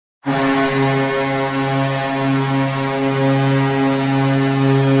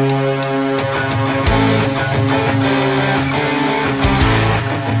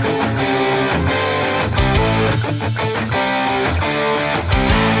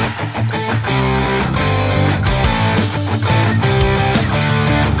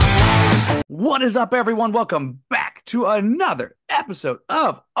What is up, everyone? Welcome back to another episode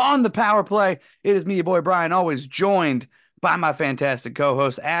of On the Power Play. It is me, your boy Brian, always joined by my fantastic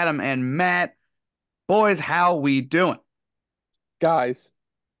co-hosts Adam and Matt. Boys, how we doing? Guys,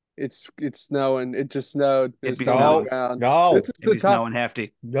 it's snowing. It just snowed. It There's be snow on the snowing. No, ground. This no, is It the be time. snowing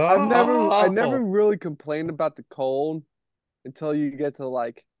hefty. I never no. really complained about the cold until you get to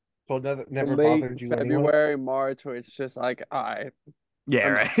like So never, the never late bothered you anyway. February, March, where it's just like, all right, Yeah,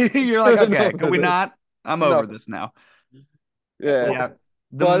 enough. right. You're like, okay, Enough can of we this. not? I'm over Enough. this now. Yeah, Yeah,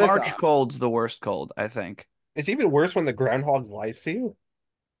 the but it's March cold's the worst cold, I think. It's even worse when the groundhog lies to you.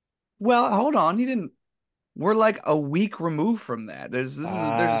 Well, hold on. He didn't. We're like a week removed from that. There's a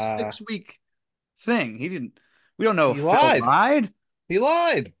Ah, 6 week thing. He didn't. We don't know if he Phil lied. lied. He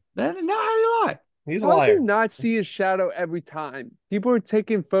lied. That no, how do you lie? He's a how does he liar. not see his shadow every time? People are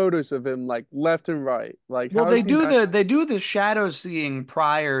taking photos of him like left and right. Like, Well, how does he not see they do the shadow seeing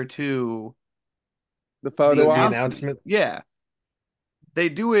prior to the the photo The op? announcement. announcement. Yeah, they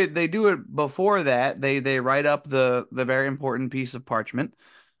do it before that. They write up the very important piece of parchment.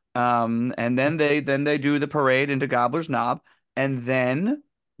 And then they do the parade into Gobbler's Knob, and then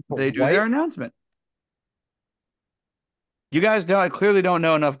they do their White. announcement. You guys don't clearly don't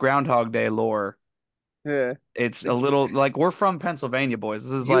know enough Groundhog Day lore. Yeah. It's a Like little like we're from Pennsylvania, boys.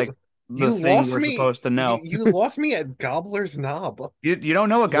 This is like you, the you thing lost we're me. supposed to You know. you lost me at Gobbler's Knob. You don't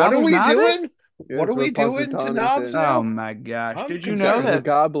know what What are Gobbler's we Knob doing? is? Yeah, What that's are where we doing to Punxsutawney's knobs in. Oh now? my gosh. I'm There's a concerned.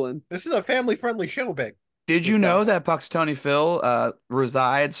 goblin. This is a family-friendly show, Big. Did The you know goblin. that Puxatawny Phil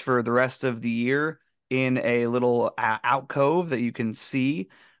resides for the rest of the year in a little alcove that you can see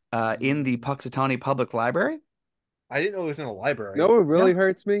in the Puxatawny Public Library? I didn't know it was in a library. No, what Yeah. really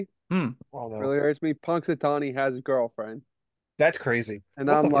hurts me? Hmm. Oh no, Really hurts me. Punxsutawney has a girlfriend, that's crazy. and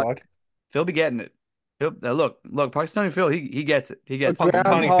What the I'm like, fuck? Phil be getting it. Phil, look, Puxatawny Phil, he gets it. He a gets it.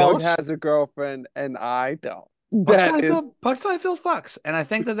 Punxsutawney groundhog Phyllis? has a girlfriend, and I don't. That is, Puxatawny Phil fucks, and I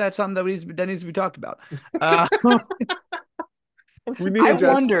think that that's something that needs to be talked about. Uh, we need Punxsutawney. to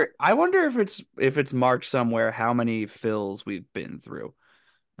just. I wonder if it's marked somewhere how many fills we've been through.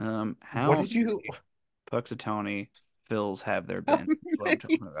 What How did you? many Puxatawny fills have there How been? That's what I'm many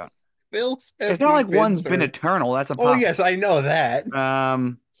talking about. spills have It's not we like been one's been through? eternal. That's Oh impossible. yes, I know that. It's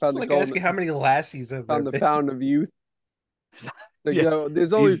Found the like golden, asking how many lassies have there found the been. fountain of youth. Like, Yeah,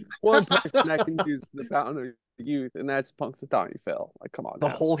 there's only he's one person that can use the fountain of youth, and that's Punxsutawney Phil. Like, come on The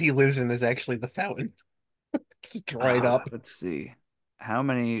now. hole he lives in is actually the fountain. It's dried up. let's see. How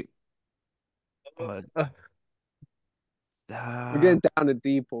many uh, Uh, We're uh getting down to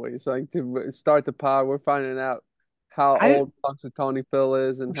deep, boys. Like to start the pod, we're finding out how I old Punxsutawney Phil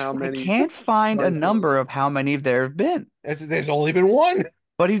is and how I many can't find a sons there number of how many there have been. there's only been one.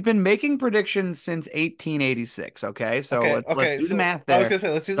 But he's been making predictions since 1886, okay? So Okay, let's okay. do the So math I was there. gonna say,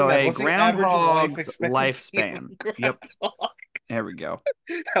 let's do the So math. a What's the average life groundhog's expectancy of lifespan. a Yep, groundhog? there we go.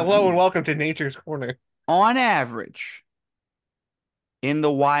 Hello and welcome to Nature's Corner. On average, in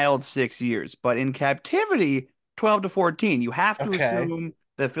the wild 6 years, but in captivity, 12 to 14. You have to Okay. assume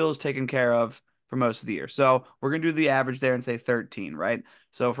that Phil is taken care of for most of the year. So we're going to do the average there and say 13, right?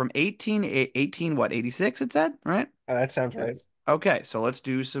 So from 18, what, 86 it said, right? That sounds right. yes. Okay, so let's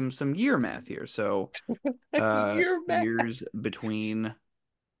do some year math here. So You're mad. years between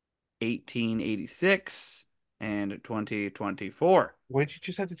 1886 and 2024. Why'd you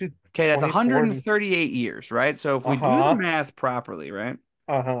just have to do Okay, that's 24 and 138 years, right? So if we do the uh-huh. math properly, right?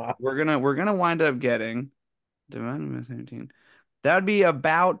 Uh-huh. We're gonna wind up getting divided by 17. That would be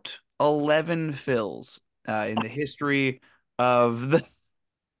about 11 fills in the history of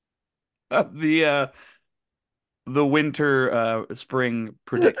of the winter spring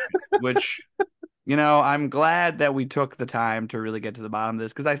prediction, which I'm glad that we took the time to really get to the bottom of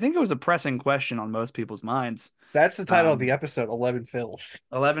this because I think it was a pressing question on most people's minds. That's the title of Um, the episode, 11 fills.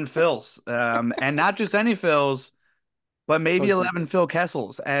 11 fills, and not just any fills, but maybe Punxsutawney. 11 Phil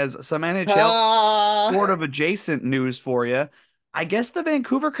Kessels as some NHL Ah, sort of adjacent news for you. I guess the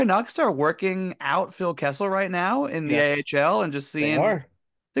Vancouver Canucks are working out Phil Kessel right now in the yes, AHL and just they seeing. are.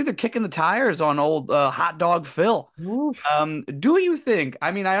 I think they're kicking the tires on old hot dog Phil. Oof. Do you think?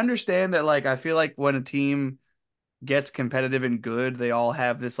 I mean, I understand that. Like, I feel like when a team gets competitive and good, they all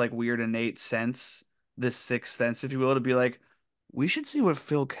have this like weird innate sense, this sixth sense, if you will, to be like, we should see what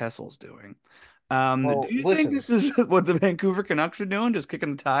Phil Kessel's doing. Well, Do you think listen. this is what the Vancouver Canucks are doing? Just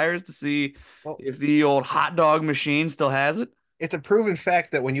kicking the tires to see Well, if the old hot dog machine still has it? it's a proven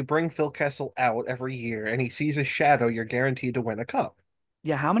fact that when you bring Phil Kessel out every year and he sees his shadow, you're guaranteed to win a cup.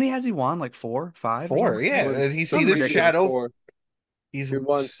 Yeah, how many has he won? Like four, five, or something Four, like that? yeah. He see Something this ridiculous. shadow, Four. he's He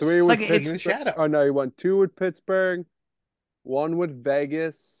won three Like with seeing the Pittsburgh. shadow. Oh no, he won two with Pittsburgh, one with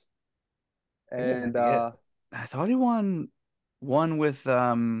Vegas, I think that might And be it. I thought he won one with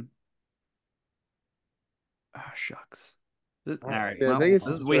oh, shucks. All Oh, right. yeah, I Well, think it's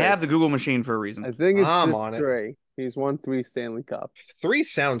we straight. have the Google machine for a reason. I think it's I'm just on it. straight. He's won 3 Stanley Cups. Three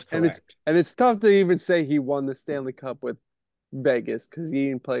sounds And correct. it's tough to even say he won the Stanley Cup with Vegas because he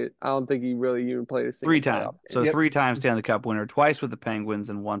didn't play. I don't think he really even played a single Three time. playoff So game. Yep. 3 times Stanley Cup winner, twice with the Penguins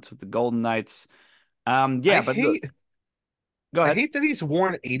and once with the Golden Knights. I Yeah, but look, hate go I ahead. hate that he's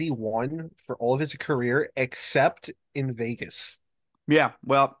worn 81 for all of his career except in Vegas. Yeah,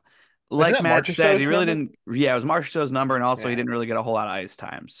 well, Isn't like that Matt said, he Marchessault's really number? didn't. Yeah, it was Marchessault's number, and also he Yeah. didn't really get a whole lot of ice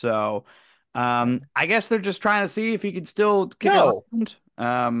time. So, Yeah. I guess they're just trying to see if he could still kick No. around.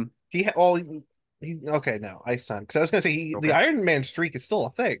 He ha oh he okay no ice time because I was gonna say the Okay. Iron Man streak is still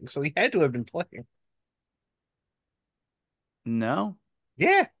a thing, so he had to have been playing. No,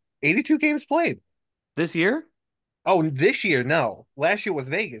 Yeah, 82 games played. this year? Oh, this year no, last year with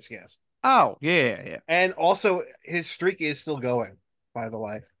Vegas, yes, Oh, yeah. and also his streak is still going. By the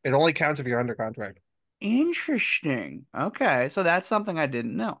way, it only counts if you're under contract. Interesting. Okay, so that's something I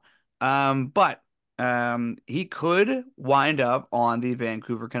didn't know. But he could wind up on the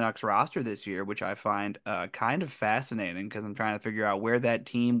Vancouver Canucks roster this year, which I find kind of fascinating because I'm trying to figure out where that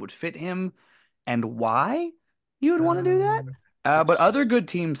team would fit him and why you would want to do that. But Let's other see. good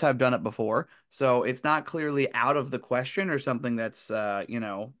teams have done it before, so it's not clearly out of the question or something that's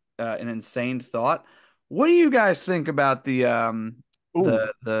an insane thought. What do you guys think about Ooh,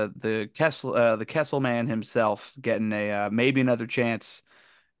 the Kessel man himself getting a maybe another chance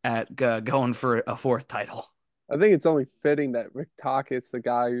at going for a fourth title? I think it's only fitting that Rick Tockett's the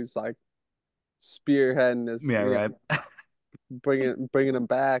guy who's like spearheading this, Yeah, right. bringing him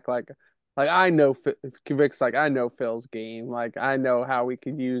back. Like I know Rick's like I know Phil's game. Like I know how we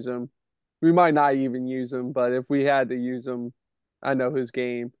could use him. We might not even use him, but if we had to use him, I know his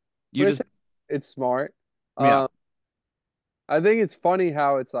game. You Which just it's smart. yeah, Um, I think it's funny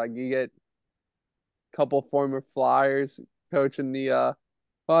how it's like you get a couple former Flyers coaching the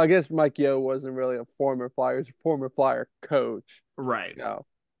well, I guess Mike Yo wasn't really a former Flyers, a former Flyer coach, right. you know.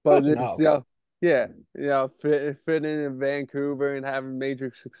 close But it's enough. yeah, fitting in Vancouver and having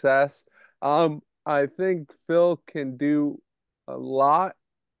major success. I think Phil can do a lot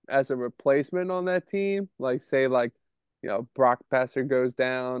as a replacement on that team. Like say Brock Besser goes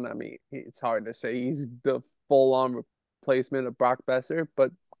down. I mean, it's hard to say he's the full on replacement of Brock Besser,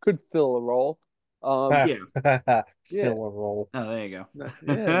 but could fill a role. Um, Yeah. yeah, Fill a roll. Oh, there you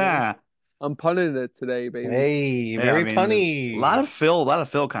yeah, man. go. I'm punning it today, baby. Hey, Yeah, I very mean, a lot punny. of Phil, a lot of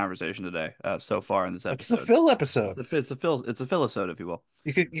Phil conversation today so far in this That's the episode. fill episode. It's a Phil-isode, if you will.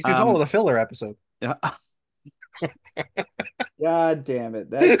 You could call it Um, a filler episode. yeah. God damn it.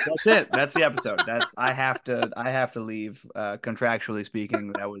 That's it. That's the episode. I have to leave. Contractually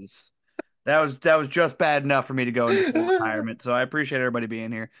speaking, that was just bad enough for me to go into full retirement. So I appreciate everybody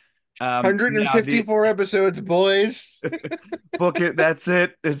being here. Now the 154 episodes, boys. book it. That's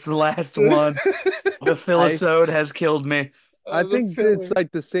it. It's the last one. The I Philisode has killed me. I The think it's filler.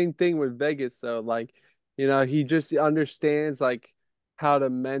 like the same thing with Vegas though. Like, he just understands like how to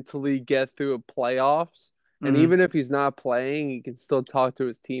mentally get through a playoffs. And Hmm. even if he's not playing, he can still talk to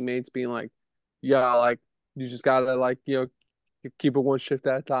his teammates, being like, yeah, like you just gotta keep it one shift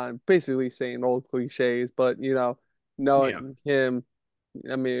at a time. Basically saying old cliches, but Yeah. knowing him,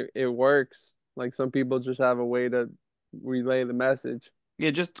 I mean, it works. Like some people just have a way to relay the message.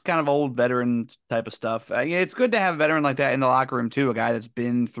 Yeah, just kind of old veteran type of stuff. Yeah, it's good to have a veteran like that in the locker room too. A guy that's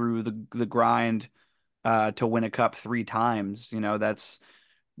been through the grind to win a cup 3 times.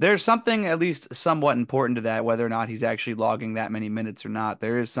 There's something at least somewhat important to that, whether or not he's actually logging that many minutes or not.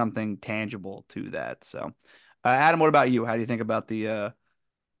 There is something tangible to that. So, Adam, what about you? How do you think about the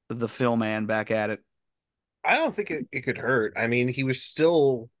Phil man back at it? I don't think it could hurt. I mean, he was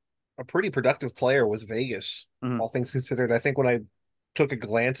still a pretty productive player with Vegas, Mhm. all things considered. I think when I took a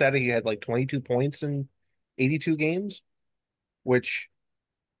glance at it, he had like 22 points in 82 games, which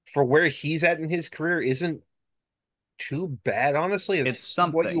for where he's at in his career isn't too bad, honestly. It's It's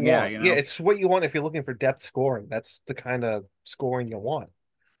what you something, yeah, want. Yeah, it's what you want if you're looking for depth scoring. That's the kind of scoring you want.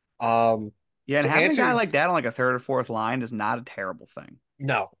 Um, Yeah, and to having a guy answer, like that on like a third or fourth line is not a terrible thing.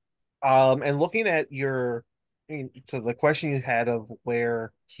 no. And looking at to the question you had of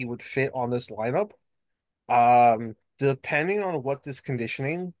where he would fit on this lineup, depending on what this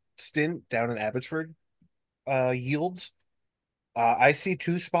conditioning stint down in Abbotsford yields, I see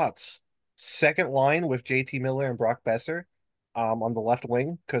two spots. Second line with JT Miller and Brock Besser, on the left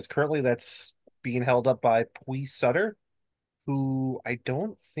wing, because currently that's being held up by Pui Sutter, who I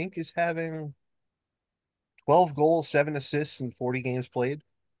don't think is having 12 goals, 7 assists in 40 games played,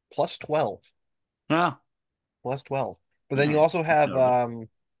 plus 12. Yeah. plus 12. But then you Yeah. also have Notable.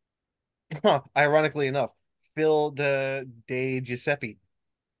 ironically enough, Phil de Giuseppe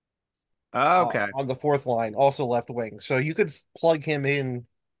Okay. on the fourth line, also left wing. So you could plug him in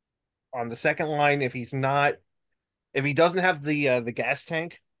on the second line if he doesn't have the gas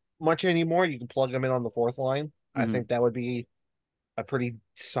tank much anymore, you can plug him in on the fourth line. I Mhm. think that would be a pretty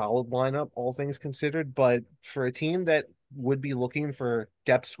solid lineup, all things considered. But for a team that would be looking for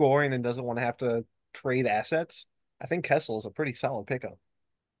depth scoring and doesn't want to have to trade assets, I think Kessel is a pretty solid pickup.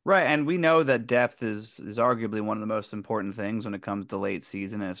 Right, and we know that depth is arguably one of the most important things when it comes to late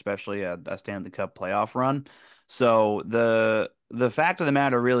season and especially a Stanley Cup playoff run. So the fact of the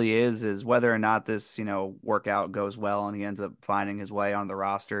matter really is whether or not this, workout goes well and he ends up finding his way on the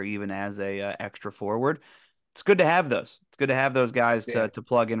roster even as a extra forward. It's good to have those. It's good to have those guys Yeah. to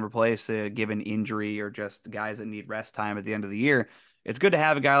plug and replace a given injury or just guys that need rest time at the end of the year. It's good to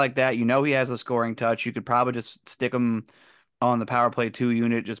have a guy like that. You know he has a scoring touch. You could probably just stick him on the power play 2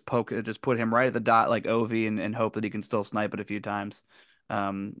 unit, just put him right at the dot like Ovi and hope that he can still snipe it a few times.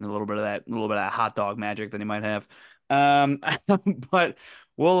 A little bit of that hot dog magic that he might have. Um, but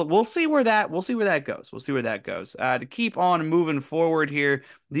we'll see where that goes. We'll see where that goes. To keep on moving forward here,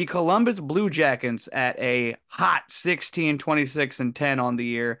 the Columbus Blue Jackets at a hot 16, 26, and 10 on the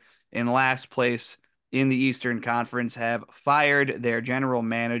year in last place in the Eastern Conference have fired their general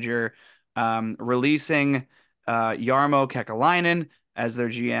manager, releasing Jarmo Kekalainen as their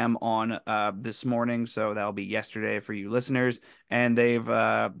GM on this morning. So that'll be yesterday for you listeners. And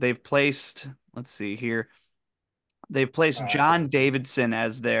they've placed, let's see here, they've placed Uh, John Davidson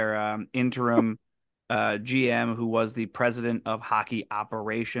as their interim GM, who was the president of hockey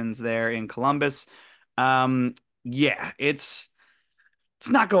operations there in Columbus. Um, yeah, it's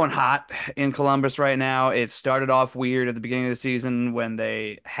not going hot in Columbus right now. It started off weird at the beginning of the season when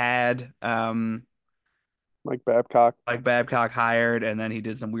they had Mike Babcock. like Babcock hired, and then he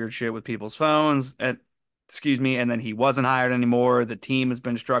did some weird shit with people's phones. And excuse me, and then he wasn't hired anymore. The team has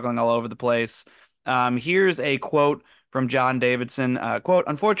been struggling all over the place. Here's a quote from John Davidson. Quote,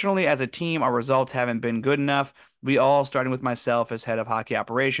 unfortunately, as a team, our results haven't been good enough. We all, starting with myself as head of hockey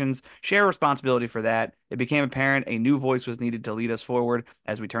operations, share responsibility for that. It became apparent a new voice was needed to lead us forward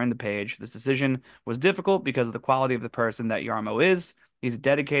as we turned the page. This decision was difficult because of the quality of the person that Yarmo is. He's a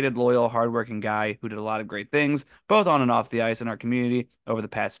dedicated, loyal, hardworking guy who did a lot of great things, both on and off the ice in our community over the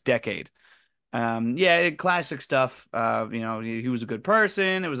past decade. Yeah, classic stuff. He was a good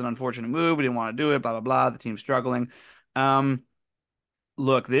person. It was an unfortunate move. We didn't want to do it. Blah blah blah. The team's struggling. Um,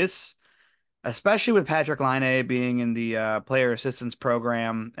 Look, this, especially with Patrick Laine being in the player assistance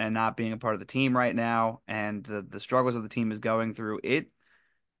program and not being a part of the team right now, and the struggles that the team is going through, it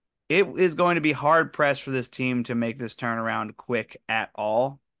is going to be hard pressed for this team to make this turnaround quick at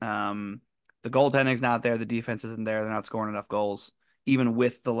all. The goaltending's not there. The defense isn't there. They're not scoring enough goals, even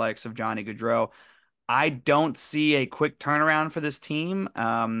with the likes of Johnny Gaudreau. I don't see a quick turnaround for this team.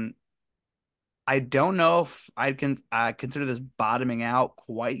 I don't know if I can consider this bottoming out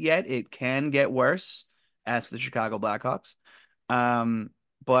quite yet. It can get worse. Ask the Chicago Blackhawks. Um,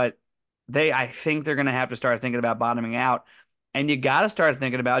 but I think they're going to have to start thinking about bottoming out, and you got to start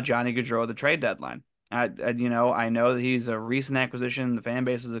thinking about Johnny Gaudreau at the trade deadline. I know that he's a recent acquisition. The fan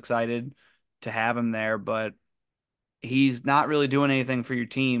base is excited to have him there, but he's not really doing anything for your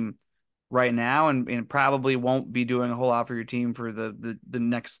team right now, and probably won't be doing a whole lot for your team for the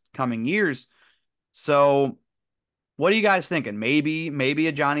next coming years. So, what are you guys thinking? Maybe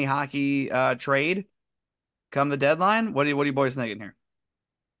a Johnny Hockey trade come the deadline. What are you boys thinking here?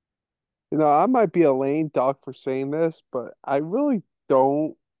 I might be a lame duck for saying this, but I really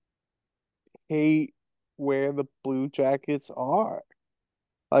don't hate where the Blue Jackets are.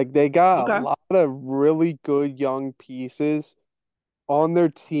 Like they got a Okay. lot of really good young pieces on their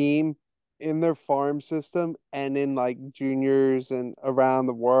team, in their farm system, and in like juniors and around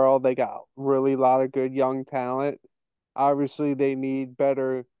the world. They got really a lot of good young talent. Obviously, they need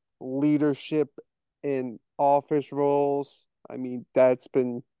better leadership in office roles. I mean, that's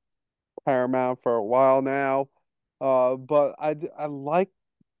been paramount for a while now. But I like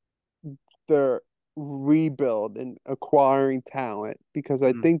their rebuild and acquiring talent because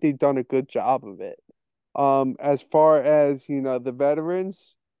I Mhm. think they've done a good job of it. As far as, the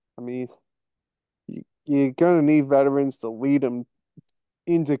veterans, I mean, you're gonna need veterans to lead them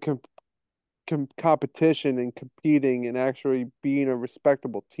into competition and competing and actually being a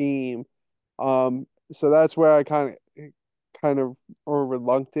respectable team. So that's where I kind of are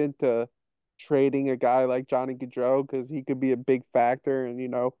reluctant to trading a guy like Johnny Gaudreau because he could be a big factor and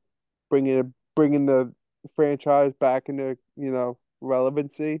bringing the franchise back into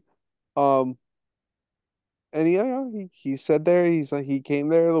relevancy. Um, and he said there he's like he came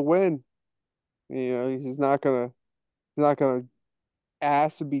there to win. He's not gonna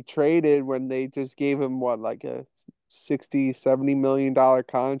ask to be traded when they just gave him what like a 60-70 million dollar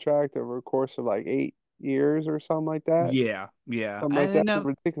contract over a course of like 8 years or something like that. Yeah, yeah. Something like I that. know.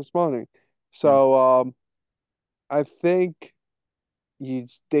 Ridiculous money. Mm. So I think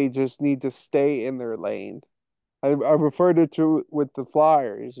they just need to stay in their lane. I referred it to with the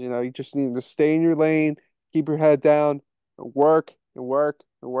Flyers. You just need to stay in your lane, keep your head down, and work and work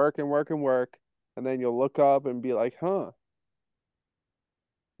and work and work and work, and then you'll look up and be like, huh.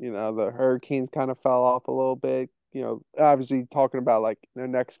 The Hurricanes kind of fell off a little bit. Obviously talking about like the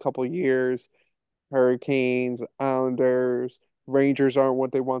next couple years, Hurricanes, Islanders, Rangers aren't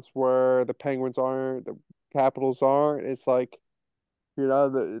what they once were, the Penguins aren't, the Capitals aren't. It's like,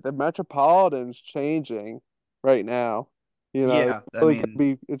 the Metropolitan's changing right now. Yeah, I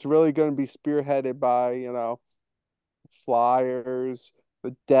mean, It's really gonna be spearheaded by, Flyers,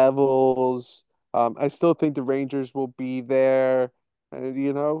 the Devils. I still think the Rangers will be there. And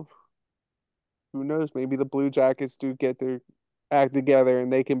who knows? Maybe the Blue Jackets do get their act together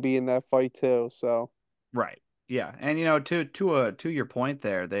and they can be in that fight too. So right. Yeah. And to your point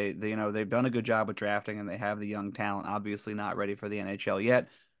there, they they've done a good job with drafting and they have the young talent, obviously not ready for the NHL yet.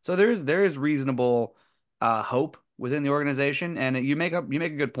 So there is reasonable hope within the organization. And you make a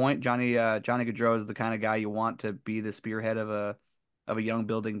good point. Johnny Gaudreau is the kind of guy you want to be the spearhead of a young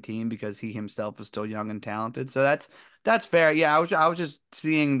building team because he himself is still young and talented. So that's fair. Yeah, I was just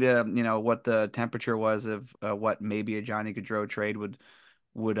seeing what the temperature was of what maybe a Johnny Gaudreau trade would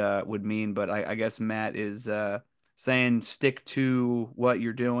mean. But I guess Matt is saying stick to what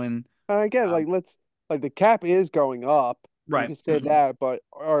you're doing. and again, Um, the cap is going up. You right. can say that, but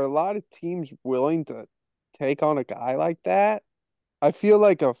are a lot of teams willing to take on a guy like that? I feel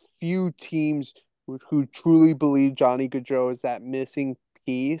like a few teams who truly believe Johnny Gaudreau is that missing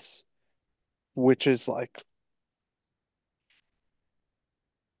piece, which is like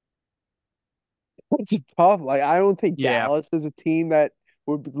it's tough. Like I don't think Yeah. Dallas is a team that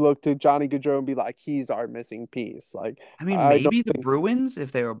would look to Johnny Gaudreau and be like, he's our missing piece. Like I mean, I don't maybe the think Bruins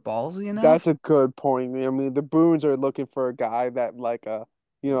if they were ballsy that's enough. a good point. I mean, the Bruins are looking for a guy that like a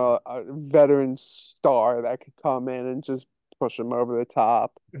veteran star that could come in and just push them over the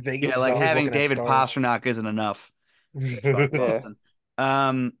top. Yeah, Vegas is like always having looking at David stars. Pastrnak isn't enough. Buck Yeah. Boston.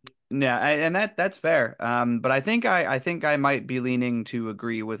 Um, yeah, and that's fair. But I think I might be leaning to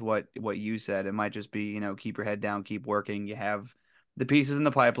agree with what you said. It might just be, keep your head down, keep working. You have the pieces in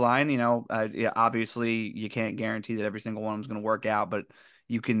the pipeline. Yeah, obviously you can't guarantee that every single one of them is going to work out, but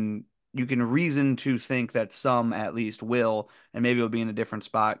you can you can reason to think that some at least will, and maybe it'll be in a different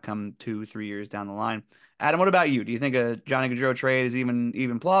spot come 2, 3 years down the line. Adam, what about you? Do you think a Johnny Gaudreau trade is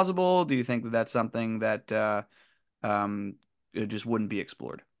even plausible? Do you think that that's something that um, it just wouldn't be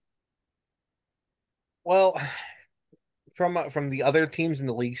explored? Well, from the other teams in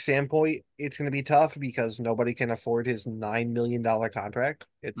the league standpoint, it's going to be tough because nobody can afford his $9 million contract.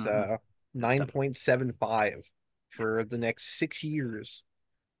 It's Hmm. That's tough. 9.75 for the next 6 years.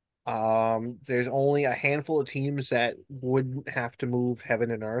 There's only a handful of teams that wouldn't have to move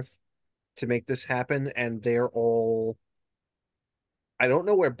heaven and earth to make this happen, and they're all. I don't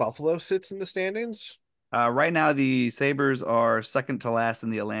know where Buffalo sits in the standings. Right now, the Sabres are second to last in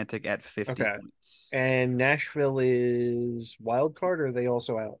the Atlantic at 50 Okay, points. and Nashville is wild card, or are they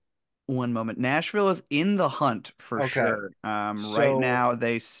also out? One moment. Nashville is in the hunt for Okay, sure. Right so now,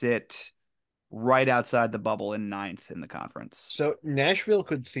 they sit right outside the bubble in ninth in the conference. so Nashville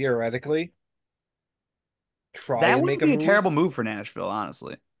could theoretically try That and make wouldn't a be a terrible move. move for Nashville,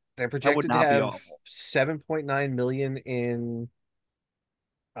 honestly. They're That would projected to not be have awful. 7.9 million in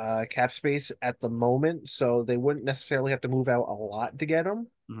cap space at the moment, so they wouldn't necessarily have to move out a lot to get them.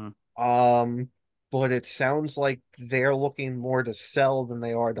 Hmm. Um, but it sounds like they're looking more to sell than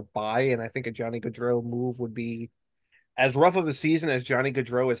they are to buy, and I think a Johnny Gaudreau move would be as rough of a season as Johnny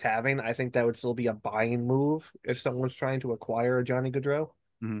Gaudreau is having. I think that would still be a buying move if someone's trying to acquire a Johnny Gaudreau.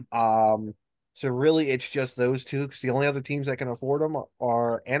 Hmm. Um, so really, it's just those two because the only other teams that can afford them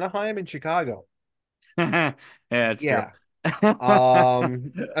are Anaheim and Chicago. Yeah, it's true. Yeah.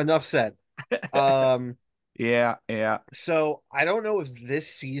 Enough said. Um, Yeah, yeah. so I don't know if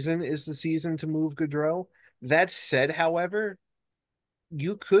this season is the season to move Gaudreau. That said, however,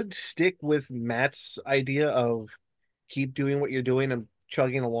 you could stick with Matt's idea of keep doing what you're doing and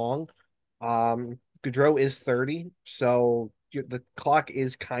chugging along. Gaudreau is 30, so the clock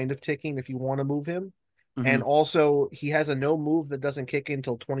is kind of ticking if you want to move him. And Hmm. also, he has a no move that doesn't kick in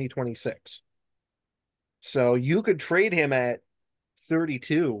until 2026. So you could trade him at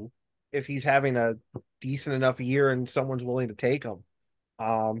 32 if he's having a decent enough year and someone's willing to take him.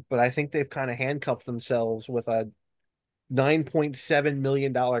 But I think they've kind of handcuffed themselves with a $9.7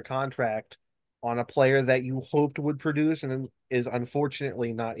 million contract on a player that you hoped would produce and is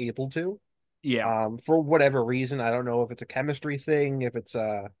unfortunately not able to. Yeah. For whatever reason, I don't know if it's a chemistry thing, if it's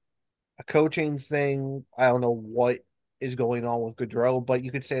a coaching thing. I don't know what is going on with Gaudreau, but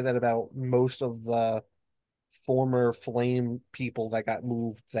you could say that about most of the former Flame people that got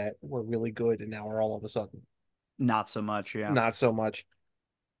moved that were really good and now are all of a sudden Not so much, yeah. not so much.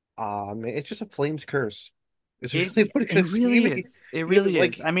 It's just a Flames curse. It's It really what it it is. really is. It Even really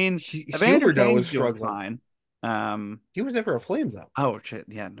is. like I mean, Evander Huberdeau is Kane's doing struggling. fine. He was never a Flame though. Oh shit,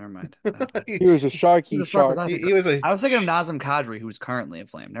 yeah, never mind. he, He was a Who sharky the fuck was shark. I thinking? he was a I was thinking of Nazem Kadri, who's currently a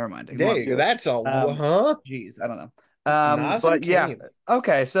Flame. Never mind. Ignore me. dang. Yeah. That's a Um, huh? Geez, I don't know. Nazem But yeah, Kane.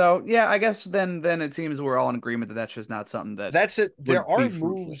 okay. So yeah, I guess then it seems we're all in agreement that that's just not something that That's it. would be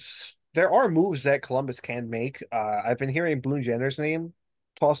fruitful. There are moves that Columbus can make. I've been hearing Boone Jenner's name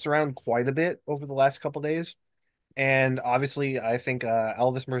tossed around quite a bit over the last couple days, and obviously, I think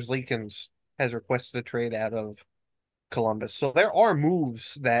Elvis Merzlikins has requested a trade out of Columbus. So there are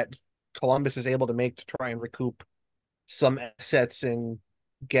moves that Columbus is able to make to try and recoup some assets and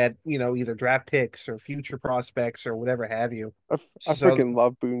get, either draft picks or future prospects or whatever have you. I So freaking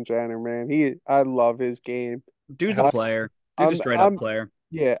love Boone Jenner, man. I love his game. Dude's a I, player. Dude's a I'm straight up I'm player.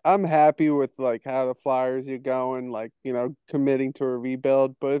 yeah, I'm happy with like how the Flyers are going, like, committing to a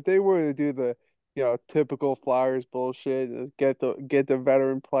rebuild. But if they were to do the, typical Flyers bullshit, get the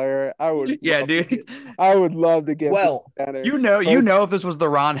veteran player, Yeah, dude. I would love to get Boone well, Jenner. But You it's know, if this was the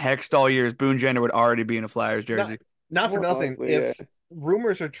Ron Hextall years, Boone Jenner would already be in a Flyers not jersey. not for more nothing. likely, yeah. If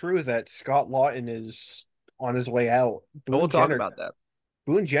rumors are true that Scott Lawton is on his way out, But we'll talk about that.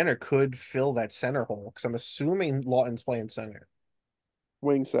 Boone Jenner could fill that center hole because I'm assuming Lawton's playing center.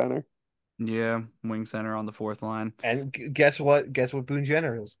 Wing center. Yeah, wing center on the fourth line. And guess what? Guess what Boone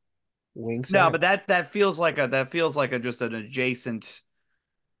Jenner is? Wing No, center. but that feels like a just an adjacent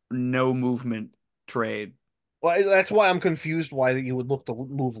no movement trade. Well, that's why I'm confused why you would look to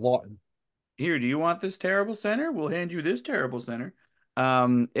move Lawton. Here, do you want this terrible center? We'll hand you this terrible center.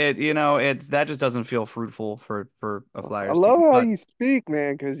 It's that just doesn't feel fruitful for a I Flyers love team. how But you speak,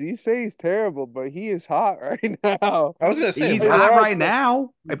 man, because you say he's terrible, but he is hot right now. I was gonna say, he's Hey, hot what? Lars, right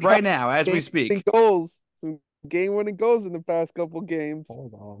now. he's Right got some now, as we game-winning speak. goals, some game-winning goals in the past couple games.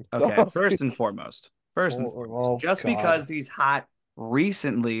 Hold on. Okay, So, first and Oh, foremost, oh just God. because he's hot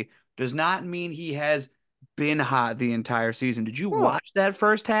recently does not mean he has been hot the entire season. Did you no, watch that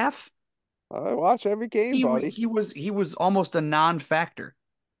first half? I watch every game, buddy. He was almost a non-factor.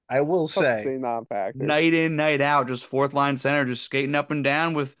 I will Tough to say, say non-factor. Night in, night out, just fourth line center, just skating up and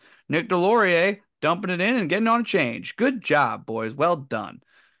down with Nick Delorier, dumping it in and getting on a change. Good job, boys. Well done.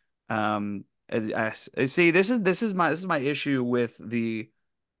 I see. This is my issue with the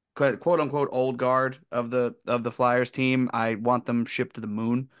quote unquote old guard of the Flyers team. I want them shipped to the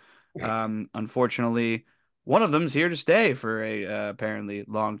moon. Unfortunately, one of them's here to stay for a apparently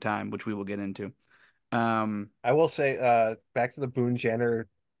long time, which we will get into. Um, I will say, back to the Boone Jenner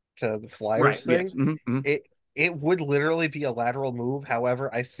to the right. Flyers Yes. thing. Mhm. It it would literally be a lateral move.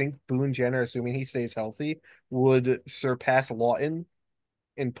 However, I think Boone Jenner, assuming he stays healthy, would surpass Lawton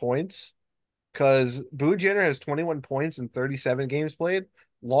in points because Boone Jenner has 21 points in 37 games played.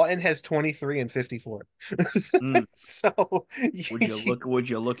 Lawton has 23 and 54. Mm. So Would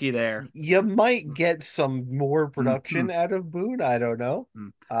you looky there? you might get some more production Mhm. out of Boone. I don't know.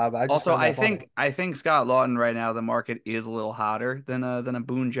 I just Also, found that funny. I think Scott Lawton right now the market is a little hotter than a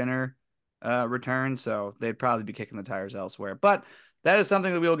Boone Jenner return, so they'd probably be kicking the tires elsewhere. But that is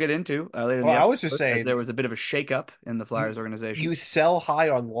something that we will get into later in Well, the I was just episode, as there saying, was a bit of a shakeup in the you Flyers organization. you sell high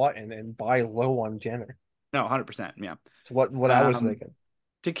on Lawton and buy low on Jenner. No, 100%, yeah. It's what I was Um, thinking.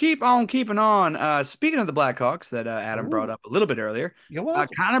 to keep on keeping on, speaking of the Blackhawks that Adam brought Ooh, up a little bit earlier, you're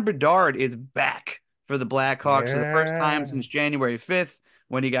welcome. Connor Bedard is back for the Blackhawks for the first time Yeah. since January 5th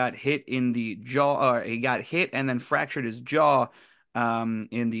when he got hit in the jaw, or he got hit and then fractured his jaw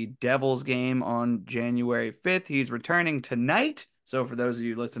in the Devils game on January 5th. He's returning tonight. So for those of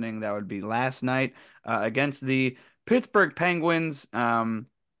you listening, that would be last night against the Pittsburgh Penguins.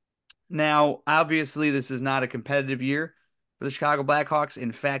 Now, obviously, this is not a competitive year for the Chicago Blackhawks.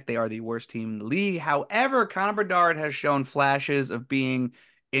 In fact, they are the worst team in the league. However, Connor Bedard has shown flashes of being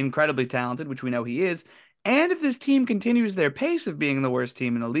incredibly talented, which we know he is. And if this team continues their pace of being the worst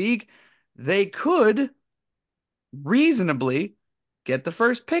team in the league, they could reasonably get the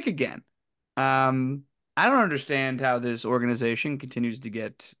first pick again. Um, I don't understand how this organization continues to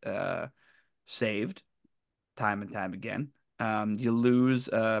get saved time and time again. You lose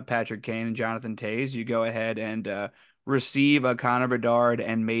Patrick Kane and Jonathan Tays. You go ahead and receive a Connor Bedard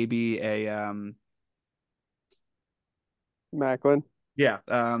and maybe a Macklin. yeah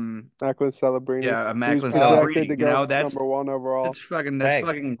Macklin Celebrini, yeah a who's Macklin projected Celebrini. to go number one overall. That's Hey,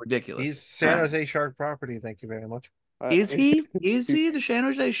 fucking he's ridiculous. San Jose Shark property. Thank you very much. Uh, Is he? Is he? The San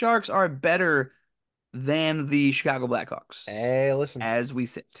Jose Sharks are better than the Chicago Blackhawks Hey, listen, as we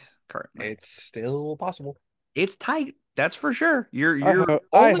sit currently. it's still possible. It's tight. That's for sure. I You're hope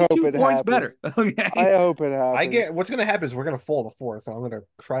I only hope two it points better. happens. I Okay. hope it I happens. get what's gonna happen is we're gonna fall to fourth, and I'm gonna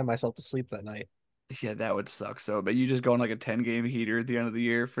cry myself to sleep that night. Yeah, that would suck so, but you just go on like a 10 game heater at the end of the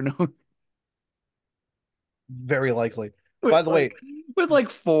year for no Very likely. with By the like way, with like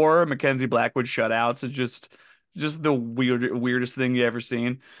four Mackenzie Blackwood shutouts. It's just the weirdest thing you ever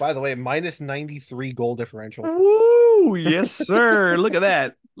seen. minus 93 goal differential. Woo! Yes, sir. Look at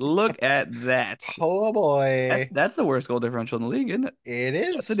that. Look at that. Oh That's boy, that's the worst goal differential in the league, isn't it? it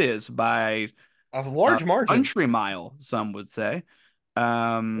Yes, it is is by a a large margin. country mile, some would say.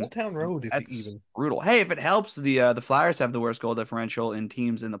 Old Town Road, if you That's even. brutal. Hey, if it helps, the Flyers have the worst goal differential in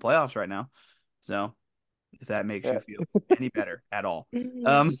teams in the playoffs right now. So if that makes you Yeah. feel any better at all.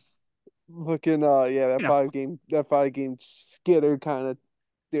 Um, Looking, yeah, you know, that 5 game skitter kind of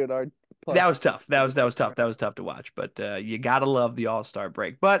did our that plus. was tough. That was tough. That was tough to watch. But you gotta love the All-Star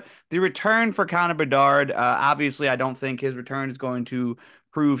break. But the return for Connor Bedard, obviously, I don't think his return is going to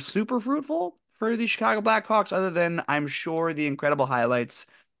prove super fruitful for the Chicago Blackhawks, other than I'm sure the incredible highlights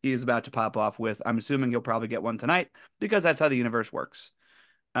he is about to pop off with. I'm assuming he'll probably get one tonight because that's how the universe works.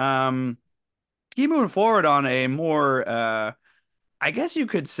 Um, Keep moving forward on a more I guess you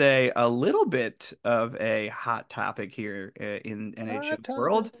could say a little bit of a hot topic here in NHL Hot topic.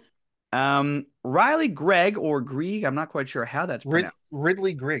 world. Riley Gregg or Grieg, I'm not quite sure how that's pronounced.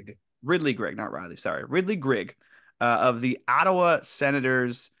 Ridley Grigg. Ridley Gregg, not Riley, sorry. Ridley Gregg of the Ottawa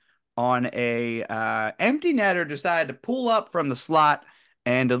Senators on a empty netter decided to pull up from the slot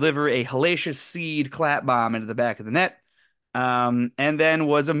and deliver a hellacious seed clap bomb into the back of the net. And then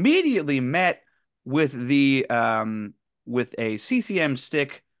was immediately met with the with a CCM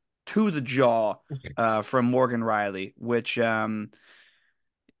stick to the jaw from Morgan Riley, which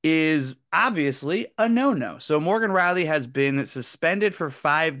is obviously a no-no. So Morgan Riley has been suspended for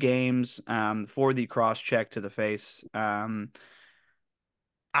 5 games for the cross check to the face.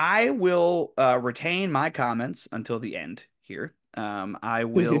 I will retain my comments until the end here. I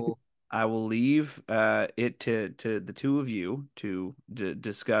will leave it to the two of you to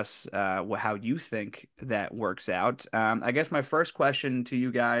discuss how you think that works out. I guess my first question to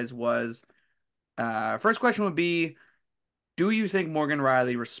you guys was first question would be, do you think Morgan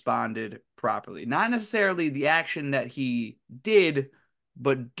Riley responded properly? Not necessarily the action that he did,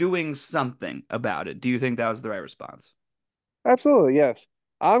 but doing something about it. Do you think that was the right response? Absolutely, yes.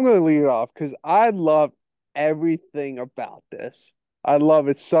 I'm going to lead it off because I love everything about this. I love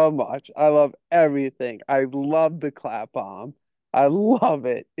it so much. I love everything. I love the clap bomb. I love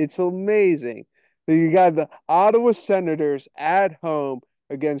it. It's amazing. So you got the Ottawa Senators at home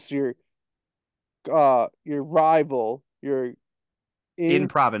against your rival, your In in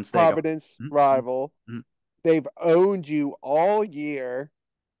Province, there you go. Providence Mhm, rival. mhm, They've owned you all year,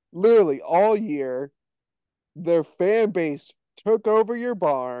 literally all year. Their fan base took over your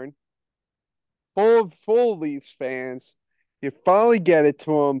barn, full Leafs fans. You finally get it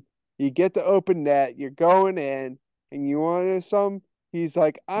to them. You get the open net. You're going in, and you want some. He's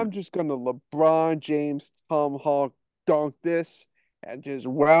like, mhm. I'm just gonna LeBron James tomahawk dunk this, and just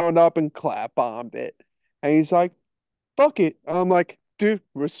wound up and clap bombed it. And he's like, fuck it. I'm like, dude,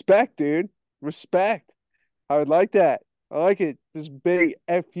 respect, dude, respect. I would like that. I like it. This big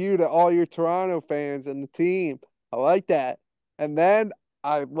F you to all your Toronto fans and the team. I like that. And then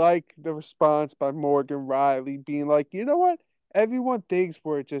I like the response by Morgan Riley being like, you know what? Everyone thinks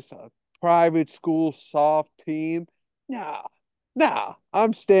we're just a private school soft team. Nah, nah.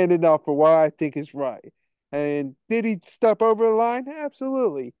 I'm standing up for what I think is right. And did he step over the line?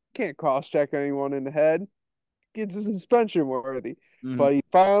 Absolutely. Can't cross check anyone in the head. It's a suspension worthy. Mhm. But he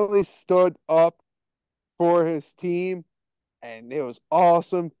finally stood up for his team, and it was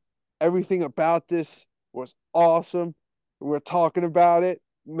awesome. Everything about this was awesome. We're talking about it,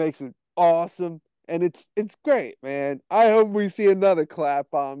 makes it awesome, and it's great, man. I hope we see another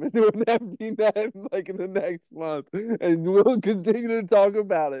clap bomb into an empty net like in the next month, and we'll continue to talk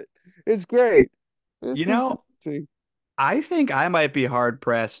about it. It's great. You It's know, interesting. I think I might be hard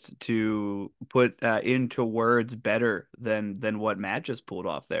pressed to put into words better than what Matt just pulled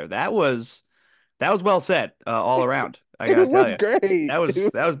off there. That was well said all around. I It gotta tell was you, great. that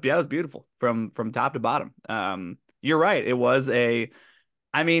was beautiful from top to bottom. you're right. It was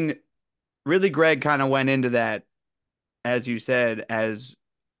I mean, really, Greg kind of went into that, as you said, as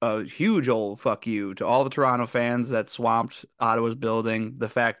a huge old fuck you to all the Toronto fans that swamped Ottawa's building. The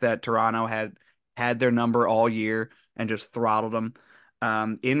fact that Toronto had their number all year and just throttled them.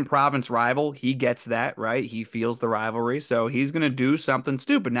 In province rival, he gets that, right? He feels the rivalry, so he's gonna do something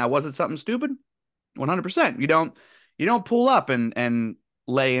stupid. Now, was it something stupid? 100%. You don't pull up and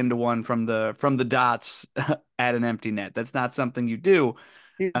lay into one from the dots at an empty net. That's not something you do.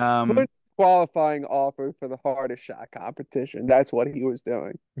 He's Um, put qualifying offer for the hardest shot competition. That's what he was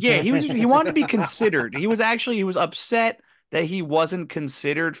doing. Yeah, he wanted to be considered. He was upset that he wasn't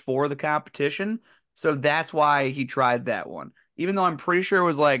considered for the competition. So that's why he tried that one. Even though I'm pretty sure it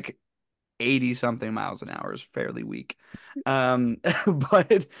was like 80 something miles an hour is fairly weak. Um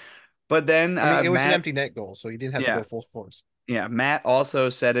but but then I mean, it was an Matt empty net goal, so you didn't have to yeah, go full force. yeah, Matt also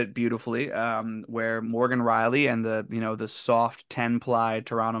said it beautifully, where Morgan Riley and the soft 10-ply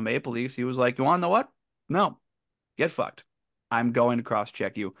Toronto Maple Leafs, he was like, "You want to know what? No, get fucked. I'm going to cross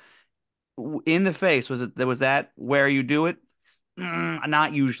check you." In the face. Was that where you do it?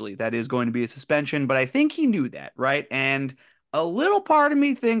 Not usually. That is going to be a suspension, but I think he knew that, right? And a little part of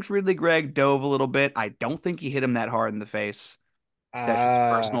me thinks Ridley Gregg dove a little bit. I don't think he hit him that hard in the face. That's just a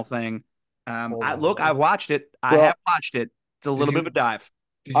personal Ah, thing. hold I on, look, hold on. I've watched it. I Bro, have watched it. It's a Did little bit of a you dive.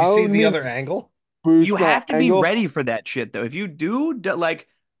 did I you see don't the mean other to angle? You boost my have to be angle. ready for that shit, though. If you like,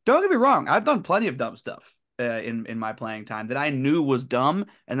 don't get me wrong. I've done plenty of dumb stuff in my playing time that I knew was dumb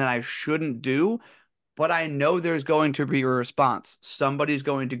and that I shouldn't do, but I know there's going to be a response. Somebody's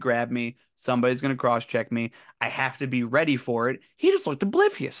going to grab me. Somebody's going to cross check me. I have to be ready for it. He just looked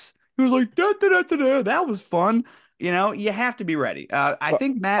oblivious. He was like, da, da, da, da, da. That was fun. You have to be ready. I But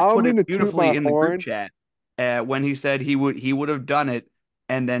think I Matt don't put mean it to toot beautifully my in the group horn. chat when he said he would have done it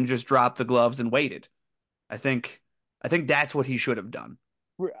and then just dropped the gloves and waited. I think I think that's what he should have done.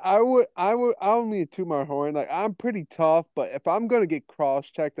 I don't mean to toot my horn. Like, I'm pretty tough, but if I'm gonna get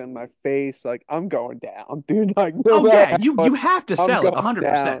cross-checked in my face, like, I'm going down, dude. Like, no Oh matter yeah, how you much, have to I'm sell it going 100%.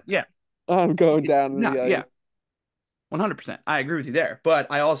 down. Yeah. I'm going down to No, the yeah. ice. 100%. I agree with you there. But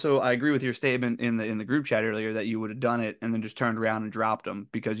I agree with your statement in the group chat earlier that you would have done it and then just turned around and dropped them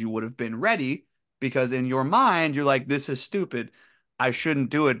because you would have been ready because in your mind you're like this is stupid. I shouldn't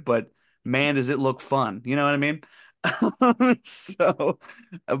do it, but man does it look fun. You know what I mean? So,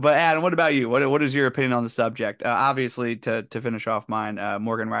 but Adam, what about you? What is your opinion on the subject? Obviously, to finish off mine,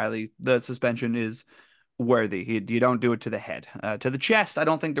 Morgan Riley, the suspension is worthy. You don't do it to the head. To the chest, I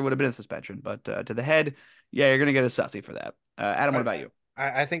don't think there would have been a suspension, but to the head, yeah, you're gonna get a sussy for that. Adam, what I, about you?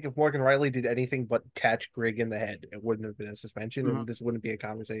 I think if Morgan Riley did anything but catch Grigg in the head, it wouldn't have been a suspension, Hmm. and this wouldn't be a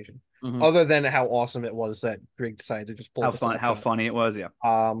conversation. Hmm. Other than how awesome it was that Grigg decided to just pull the How slapshot. funny it was, yeah.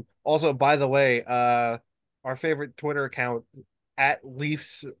 Also, by the way, our favorite Twitter account at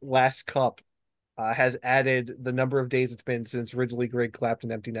Leafs Last Cup has added the number of days it's been since Ridgely Gregg clapped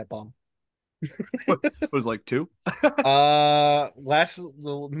an empty net bomb. What was like two?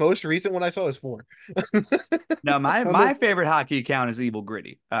 The most recent one I saw is four. No, my How my many? favorite hockey account is Evil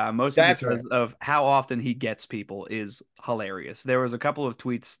Gritty, mostly That's right. because of how often he gets people is hilarious. There was a couple of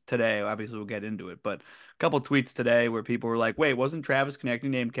tweets today. Obviously, we'll get into it, but a couple of tweets today where people were like, "Wait, wasn't Travis Konecny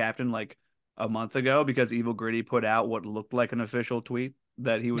named captain like a month ago?" Because Evil Gritty put out what looked like an official tweet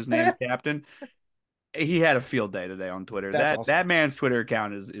that he was named captain. He had a field day today on Twitter. That's That awesome. man's Twitter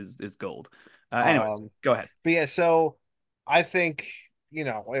account is gold. Anyways, Um, go ahead. but yeah, so I think,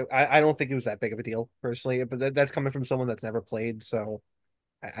 I don't think it was that big of a deal personally, but that's coming from someone that's never played, so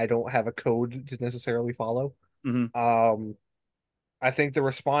I don't have a code to necessarily follow. Hmm. Um, I think the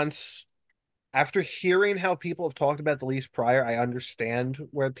response after hearing how people have talked about the Leafs prior, I understand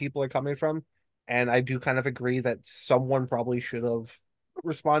where people are coming from, and I do kind of agree that someone probably should have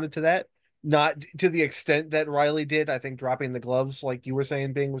responded to that. Not to the extent that Riley did. I think dropping the gloves, like you were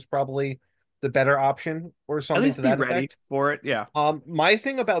saying, Bing was probably the better option or At something least to be that ready effect. for it. Yeah. My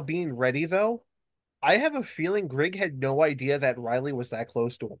thing about being ready though, I have a feeling Grigg had no idea that Riley was that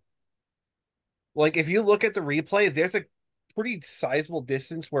close to him. Like if you look at the replay, there's a pretty sizable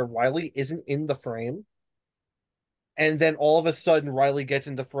distance where Riley isn't in the frame, and then all of a sudden Riley gets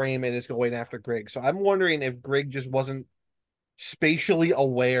in the frame and is going after Grigg. So I'm wondering if Grigg just wasn't spatially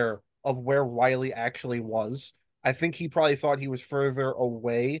aware of where Riley actually was. I think he probably thought he was further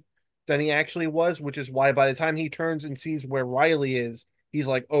away than he actually was, which is why by the time he turns and sees where Riley is, he's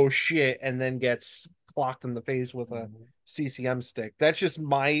like, oh shit, and then gets clocked in the face with a CCM stick. That's just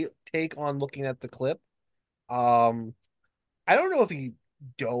my take on looking at the clip. Um, I don't know if he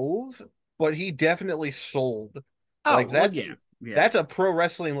dove, but he definitely sold. Oh, Like well, yeah. Yeah. that's a pro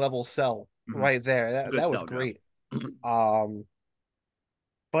wrestling level sell Hmm. right there. It's a That good that was sell job. great. Um,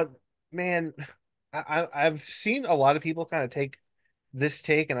 but man, I've seen a lot of people kind of take this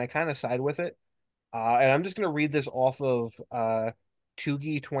take, and I kind of side with it. And I'm just gonna read this off of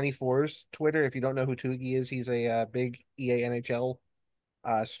Toogie24's Twitter. If you don't know who Toogie is, he's a big EA NHL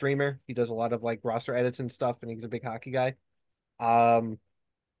streamer. He does a lot of like roster edits and stuff, and he's a big hockey guy. Um,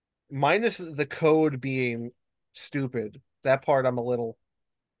 Minus the code being stupid. That part I'm a little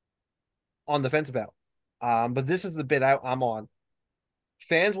on the fence about. But this is the bit I'm on.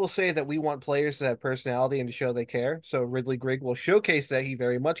 Fans will say that we want players to have personality and to show they care. So Ridley Grigg will showcase that he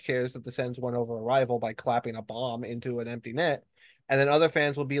very much cares that the Sens won over a rival by clapping a bomb into an empty net. And then other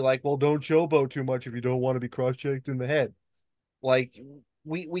fans will be like, well, don't showboat too much if you don't want to be cross-checked in the head. Like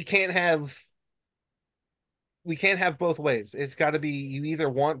we can't have both ways. It's got to be you either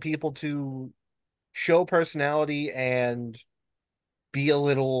want people to show personality and be a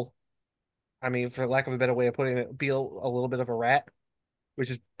little, I mean, for lack of a better way of putting it, be a little bit of a rat, which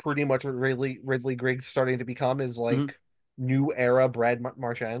is pretty much what Ridley Griggs starting to become is Mhm. like new era Brad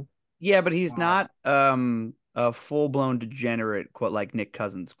Marchand. Yeah, but he's Um, not a full-blown degenerate quite like Nick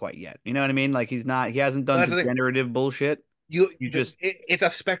Cousins quite yet. You know what I mean? Like he hasn't done that's the thing. degenerative bullshit. You just It's a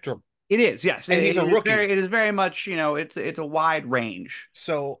spectrum, it is, yes. and he's a rookie. It is very much, it's a wide range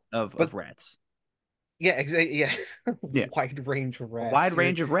So, of but rats. yeah, exactly. Yeah, Yeah. wide range of A rats. wide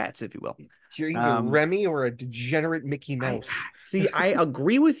range of rats, if you will. You're either Um Remy or a degenerate Mickey I Mouse. see, I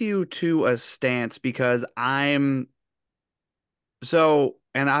agree with you to a stance because and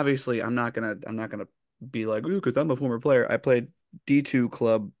obviously I'm not gonna be like, ooh, because I'm a former player. I played D2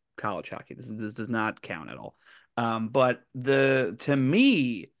 club college hockey. This does not count at all. But the to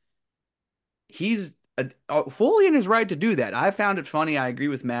me, he's fully in his right to do that. I found it funny. I agree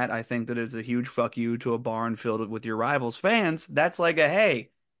with Matt. I think that it's a huge fuck you to a barn filled with your rivals' fans. That's like a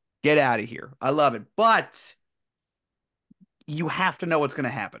hey, get out of here. I love it, but you have to know what's going to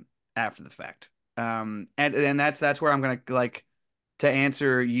happen after the fact. And that's where I'm going to like to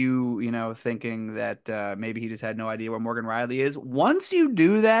answer you, thinking that maybe he just had no idea where Morgan Riley is. Once you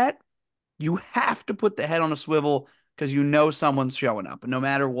do that, you have to put the head on a swivel because you know someone's showing up. And no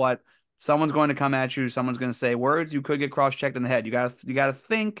matter what, someone's going to come at you. Someone's going to say words. You could get cross-checked in the head. You gotta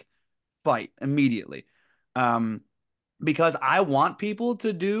think, fight immediately. Um, because I want people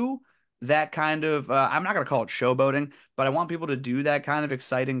to do that kind of I'm not going to call it showboating, but I want people to do that kind of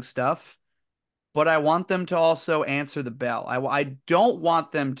exciting stuff. But I want them to also answer the bell. I don't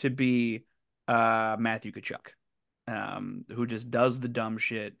want them to be Matthew Kachuk, who just does the dumb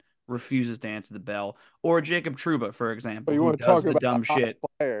shit, refuses to answer the bell, or Jacob Trouba, for But example, you who want to does talk the about a dumb hot shit.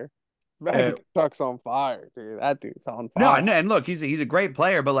 player? Uh, Matthew Chuck's on fire, dude. That dude's on No, fire. and look, he's a great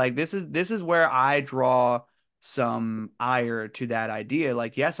player, but like this is where I draw some ire to that idea.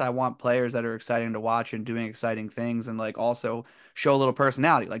 Like, yes, I want players that are exciting to watch and doing exciting things and like also show a little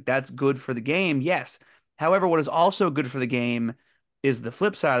personality. Like that's good for the game, yes. However, what is also good for the game is the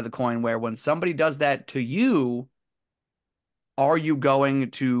flip side of the coin where when somebody does that to you, are you going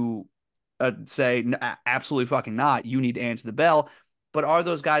to say absolutely fucking not? You need to answer the bell. But are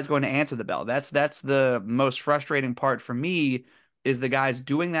those guys going to answer the bell? That's the most frustrating part for me is the guys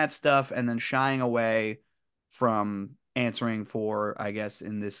doing that stuff and then shying away from answering for, I guess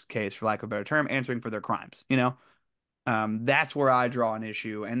in this case, for lack of a better term, answering for their crimes. That's where I draw an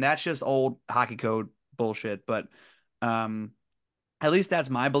issue, and that's just old hockey code bullshit. But um, at least that's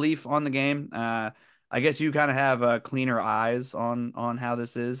my belief on the game. I guess you kind of have cleaner eyes on how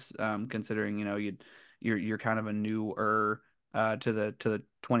this is, considering you're kind of a newer to the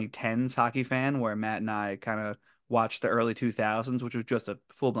 2010s hockey fan, where Matt and I kind of watched the early 2000s, which was just a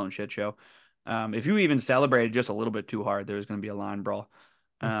full blown shit show. If you even celebrated just a little bit too hard, there's going to be a line brawl.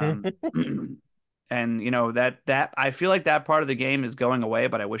 Um, and that I feel like that part of the game is going away,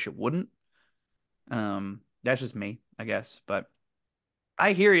 but I wish it wouldn't. That's just me, I guess, but.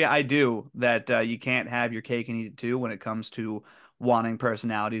 I hear you. I do that you can't have your cake and eat it too when it comes to wanting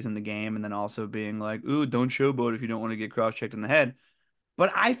personalities in the game and then also being like, ooh, don't showboat if you don't want to get cross-checked in the head.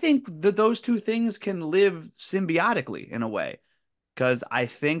 But I think that those two things can live symbiotically in a way because I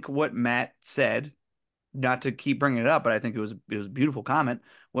think what Matt said, not to keep bringing it up, but I think it was a beautiful comment.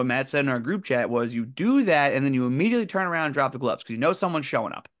 What Matt said in our group chat was you do that and then you immediately turn around and drop the gloves because you know someone's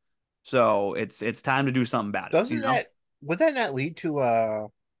showing up. So it's time to do something about it, Doesn't that would that not lead to an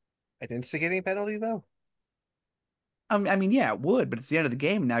instigating penalty though? I mean, yeah, it would, but it's the end of the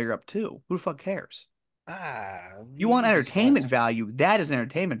game. And now you're up two. Who the fuck cares? You want You'd be entertainment surprised. value. That is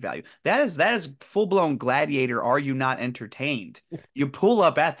entertainment value. That is full blown gladiator. Are you not entertained? You pull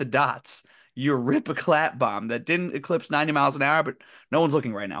up at the dots. You rip a clap bomb that didn't eclipse 90 miles an hour, but no one's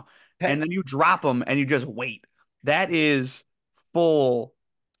looking right now. Pe And then you drop them and you just wait. That is full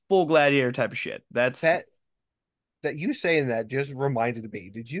full gladiator type of shit. That's That that you saying that just reminded me.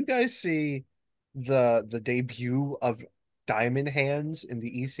 Did you guys see the debut of Diamond Hands in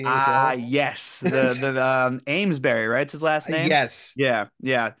the ECHL? yes, the Amesbury, right? It's his last name. Yes, Yeah,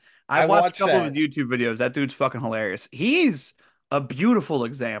 yeah. I've I watched a watched couple of his that. YouTube videos. That dude's fucking hilarious. He's a beautiful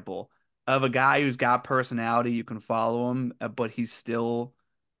example of a guy who's got personality. You can follow him, but he still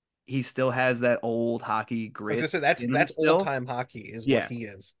has that old hockey I was gonna grit say in him that's old still. time hockey is what Yeah, he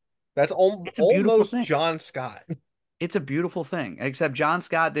is. That's it's a beautiful almost thing. John Scott. It's a beautiful thing. Except John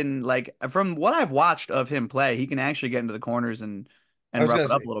Scott didn't like from what I've watched of him play, he can actually get into the corners I and was rough gonna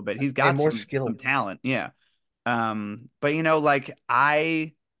it up a say, little bit. He's and got more some skilled. talent. Yeah. But like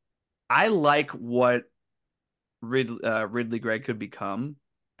I like what Ridley Gregg could become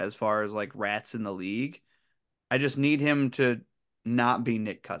as far as like rats in the league. I just need him to not be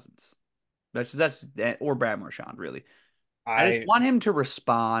Nick Cousins. That's or Brad Marchand really. I just I want him to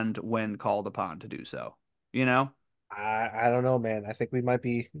respond when called upon to do so. You know? I don't know, man. I think we might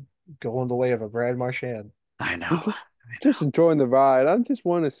be going the way of a Brad Marchand. I know. I'm just enjoying the ride. I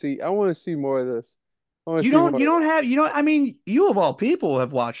want to see more of this. I want to You see don't more you of don't this. have I mean, you of all people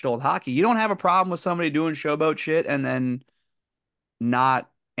have watched old hockey. You don't have a problem with somebody doing showboat shit and then not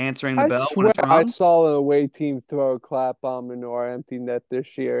answering the I bell when swear it's I wrong. saw an away team throw a clap bomb into our empty net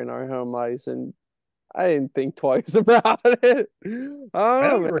this year in our home ice, and I didn't think twice about it. I don't I know,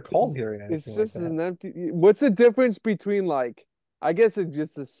 don't man. recall hearing It's anything like just that. an empty. What's the difference between like, I guess it's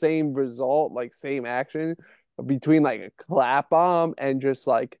just the same result, like same action, between like a clap bomb and just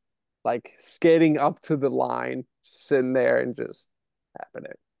like skating up to the line, sitting there and just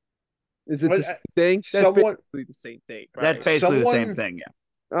happening. Is it the But same thing? That's someone basically the same thing, That's right? basically the same someone thing,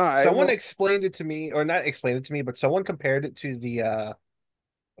 yeah. All right. someone Well, explained it to me, or not explained it to me, but someone compared it to the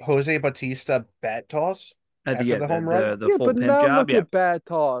Jose Bautista bat toss after Yeah, the home run. the yeah, full but pimp now job, look yeah. at bad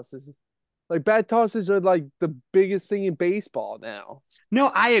tosses. Like bad tosses are like the biggest thing in baseball now. No,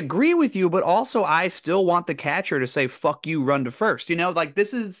 I agree with you, but also I still want the catcher to say "fuck you," run to first. Like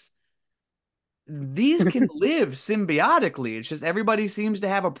this is these can live symbiotically. It's just everybody seems to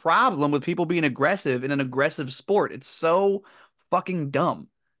have a problem with people being aggressive in an aggressive sport. It's so fucking dumb.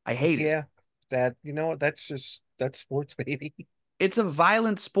 I hate it. Yeah, that you know what? That's sports, baby. It's a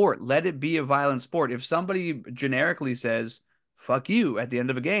violent sport. Let it be a violent sport. If somebody generically says "fuck you" at the end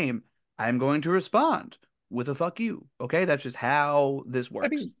of a game, I'm going to respond with a "fuck you." Okay, that's just how this I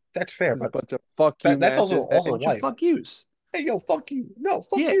mean, works. that's fair, There's a but bunch of fuck you that's matches. also Bunch of life. fuck yous. Hey, yo, fuck you. No,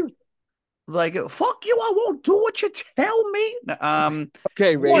 fuck Yeah, you. like fuck you. I won't do what you tell me.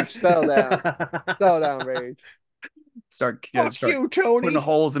 Okay, What? Rage, settle down, Rage. Fuck Start you, putting Tony.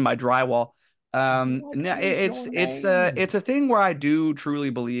 holes in my drywall. What No, is your name? it's a thing where I do truly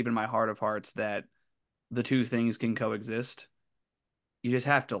believe in my heart of hearts that the two things can coexist. You just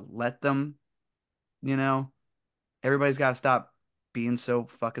have to let them, you know. Everybody's got to stop being so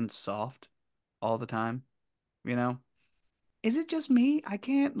fucking soft all the time, you know. Is it just me? I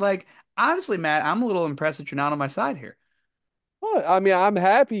can't like honestly, Matt, I'm a little impressed that you're not on my side here. Well, I mean, I'm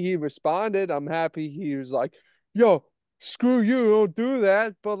happy he responded. I'm happy he was like, "Yo, screw you, don't do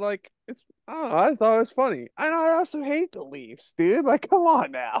that." But like, it's I don't know, I thought it was funny. And I also hate the Leafs, dude. Like, come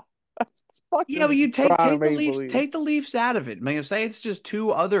on now. It's Yeah, but fucking you Toronto Maple take the Leafs. Leafs out of it. I mean, say it's just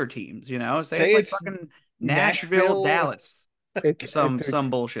two other teams, say Say it's like it's fucking Nashville, Nashville. Dallas, or It's some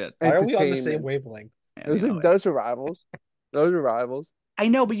bullshit. Why are we on the same entertainment. wavelength? And Those are rivals. Those are rivals. I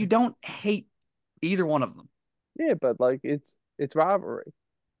know, but you don't hate either one of them. Yeah, but like it's rivalry.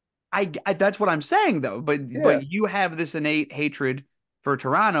 That's what I'm saying though. Yeah. But you have this innate hatred for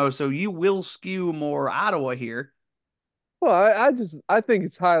Toronto, so you will skew more Ottawa here. Well, I think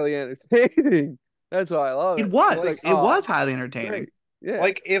it's highly entertaining. That's why I love it. It's like, It oh, was highly entertaining. great. Yeah.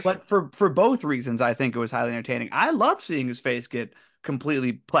 Like if But for both reasons, I think it was highly entertaining. I loved seeing his face get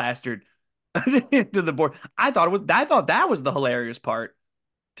completely plastered into the board. I thought that was the hilarious part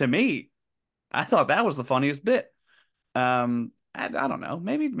to me. I thought that was the funniest bit. I don't know.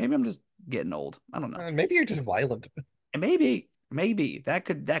 Maybe I'm just getting old. I don't know. maybe you're just violent. And maybe that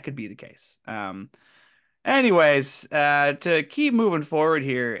could be the case. Anyways, to keep moving forward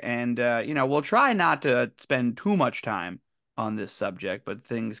here, and we'll try not to spend too much time on this subject, but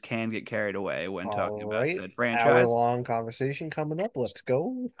things can get carried away when talking All about right. said franchise. Hour-long conversation coming up. Let's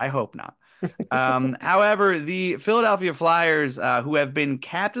go. I hope not. However, the Philadelphia Flyers, who have been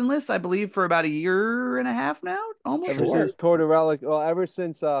captainless, I believe, for about a year and a half now, almost Ever 2 years, Sure. since Tortorella, well, ever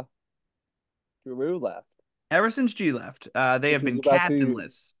since Giroux left, ever since G left, they which have was been about 2 years.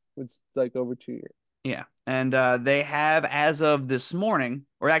 captainless. It's like over 2 years. Yeah. And they have, as of this morning,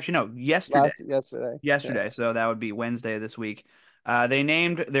 or actually, no, yesterday. Yesterday. Yeah. Yesterday, so that would be Wednesday this week. They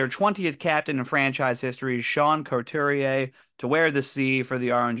named their 20th captain in franchise history, Sean Couturier, to wear the C for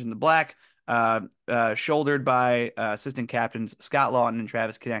the orange and the black, shouldered by assistant captains Scott Lawton and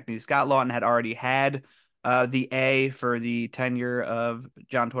Travis Konecny. Scott Lawton had already had the A for the tenure of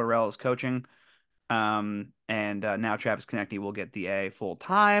John Tortorella's coaching. And now Travis Konecny will get the A full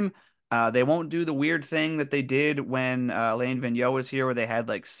time. They won't do the weird thing that they did when Lane Vigneault was here, where they had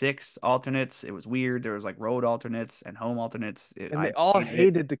like six alternates. It was weird. There was like road alternates and home alternates. And they I all hated it,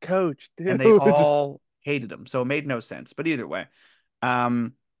 hated the coach, and dude. they all hated him. So it made no sense. But either way,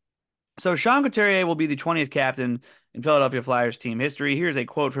 um, so Sean Couturier will be the 20th captain in Philadelphia Flyers team history. Here's a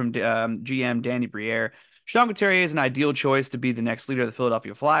quote from GM Danny Briere. Sean Couturier is an ideal choice to be the next leader of the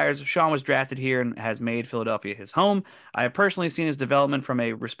Philadelphia Flyers. Sean was drafted here and has made Philadelphia his home. I have personally seen his development from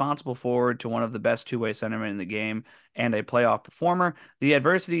a responsible forward to one of the best two-way centermen in the game and a playoff performer. The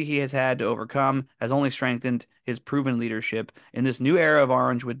adversity he has had to overcome has only strengthened his proven leadership. In this new era of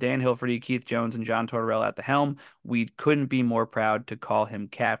Orange with Dan Hilferty, Keith Jones, and John Tortorella at the helm, we couldn't be more proud to call him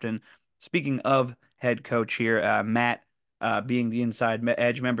captain. Speaking of head coach here, Matt, being the inside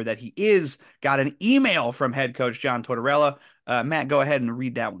edge member that he is, got an email from head coach John Tortorella. Matt, go ahead and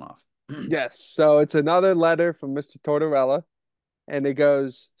read that one off. Yes. So it's another letter from Mr. Tortorella,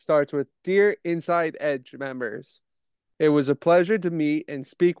 and starts with Dear Inside Edge members, it was a pleasure to meet and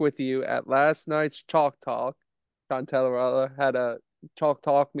speak with you at last night's Chalk Talk. John Tortorella had a Chalk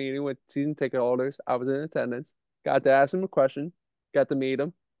Talk meeting with season ticket holders. I was in attendance. Got to ask him a question. Got to meet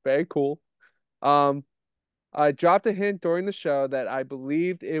him. Very cool. Um, I dropped a hint during the show that I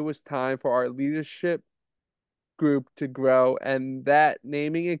believed it was time for our leadership group to grow and that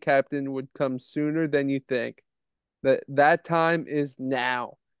naming a captain would come sooner than you think. That time is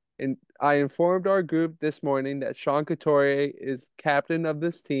now. And I informed our group this morning that Sean Couturier is captain of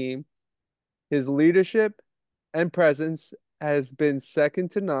this team. His leadership and presence has been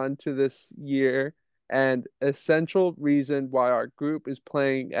second to none to this year and essential reason why our group is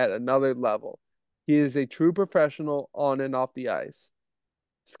playing at another level. He is a true professional on and off the ice.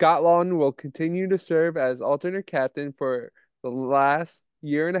 Scott Lawton will continue to serve as alternate captain for the last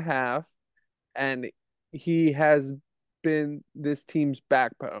year and a half, and he has been this team's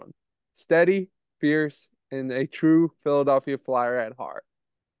backbone. Steady, fierce, and a true Philadelphia Flyer at heart.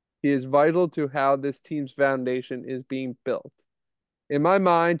 He is vital to how this team's foundation is being built. In my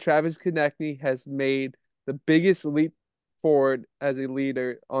mind, Travis Konecny has made the biggest leap forward as a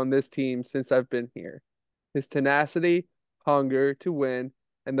leader on this team since I've been here. His tenacity, hunger to win,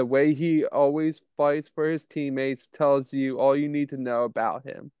 and the way he always fights for his teammates tells you all you need to know about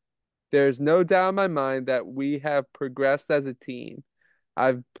him. There's no doubt in my mind that we have progressed as a team.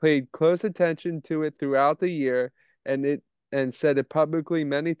 I've paid close attention to it throughout the year and said it publicly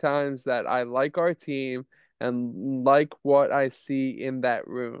many times that I like our team and like what I see in that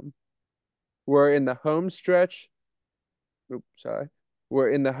room. We're in the home stretch. Oops, sorry. We're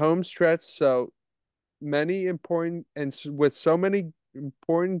in the home stretch, so many important and with so many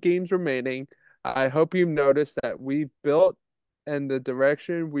important games remaining, I hope you've noticed that we've built and the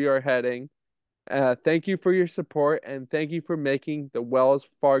direction we are heading. Thank you for your support and thank you for making the Wells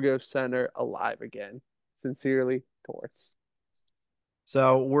Fargo Center alive again. Sincerely, Torts.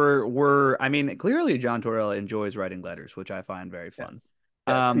 So we're I mean, clearly John Tortorella enjoys writing letters, which I find very fun. Yes.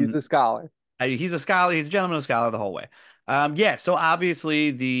 Yes, he's a scholar. He's a scholar, he's a gentleman, a scholar the whole way. Yeah, so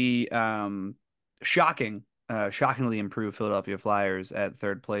obviously the shockingly improved Philadelphia Flyers at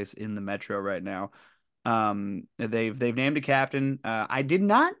third place in the Metro right now. They've named a captain. I did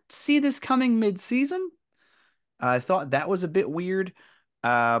not see this coming mid-season. I thought that was a bit weird.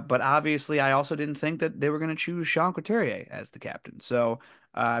 But obviously, I also didn't think that they were going to choose Sean Couturier as the captain. So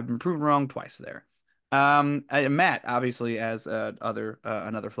I've been proven wrong twice there. Matt, obviously, as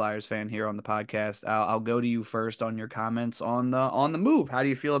another Flyers fan here on the podcast, I'll go to you first on your comments on the move. How do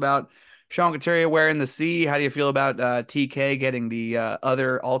you feel about Sean Couturier wearing the C? How do you feel about TK getting the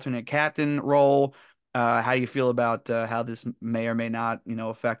other alternate captain role? How do you feel about how this may or may not,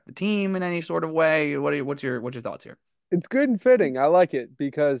 affect the team in any sort of way? What's your thoughts here? It's good and fitting. I like it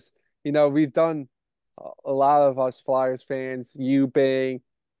because, we've done a lot of us Flyers fans, you being,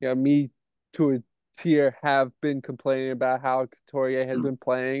 me to a tier, have been complaining about how Couturier has been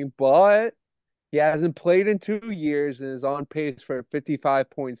playing, but he hasn't played in 2 years and is on pace for a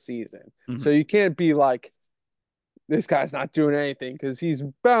 55-point season. So you can't be like, this guy's not doing anything because he's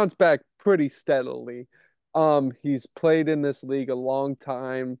bounced back pretty steadily. He's played in this league a long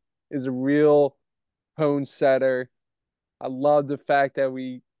time, is a real tone setter. I love the fact that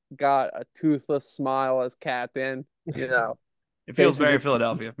we, got a toothless smile as captain. You know, It feels very basically,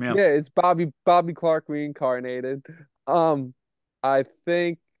 Philadelphia. Yeah. yeah, it's Bobby Clark reincarnated. Um, I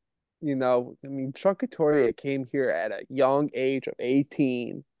think, I mean, Sean Couturier came here at a young age of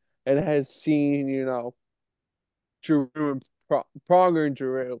 18 and has seen, Giroux and Pronger and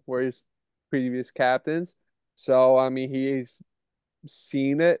Giroux were his previous captains. So, I mean, he's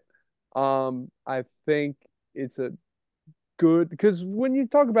seen it. I think it's a good because when you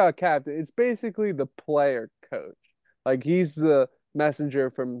talk about a captain, it's basically the player coach. Like he's the messenger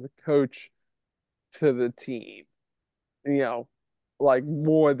from the coach to the team, you know, like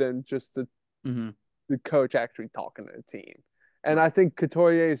more than just Hmm. the coach actually talking to the team. And I Right. think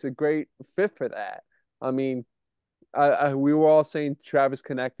Couturier is a great fit for that. I mean, we were all saying Travis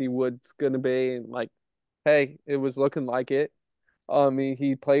Konecny was going to be, and like, hey, it was looking like it. I mean,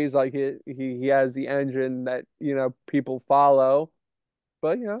 he plays like it. He has the engine that people follow,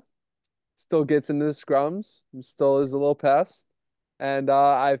 but still gets into the scrums, still is a little pest. And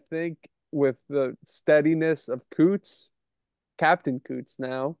I think with the steadiness of Coots, Captain Coots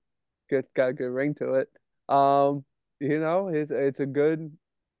now, got a good ring to it. Um, it's a good,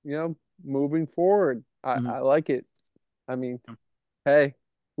 moving forward. I Hmm. like it. I mean, hey,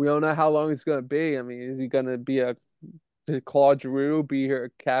 we don't know how long it's gonna be. I mean, is he gonna be did Claude Giroux be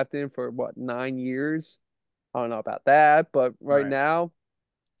here captain for what, 9 years? I don't know about that, but right Right. now,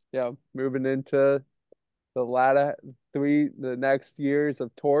 moving into the next years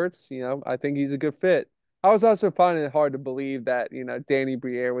of Torts, I think he's a good fit. I was also finding it hard to believe that, Danny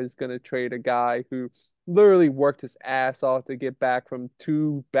Briere was going to trade a guy who literally worked his ass off to get back from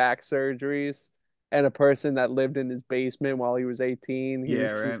two back surgeries and a person that lived in his basement while he was 18. He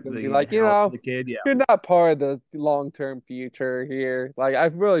Yeah, was just right. going to be The like, house for the kid. Yeah. you're not part of the long-term future here. Like,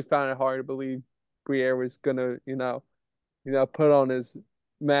 I've really found it hard to believe Briere was going to, put on his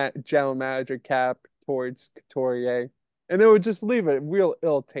general manager cap towards Couturier, and it would just leave a real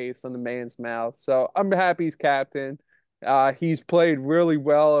ill taste on the man's mouth. So I'm happy he's captain. He's played really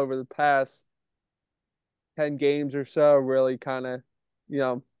well over the past 10 games or so. Really, kind of, you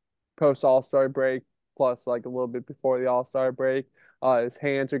know, post All Star break, plus like a little bit before the All Star break. His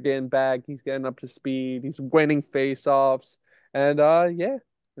hands are getting back. He's getting up to speed. He's winning faceoffs, and yeah,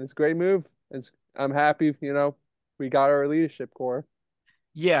 it's a great move. I'm happy. We got our leadership core.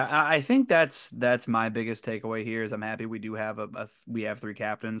 Yeah, I think that's my biggest takeaway here is I'm happy we do have we have three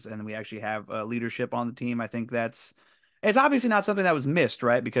captains and we actually have leadership on the team. I think that's it's obviously not something that was missed,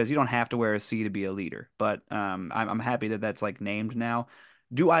 right? Because you don't have to wear a C to be a leader. But I'm happy that that's like named now.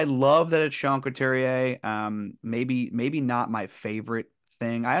 Do I love that it's Sean Couturier? Maybe not my favorite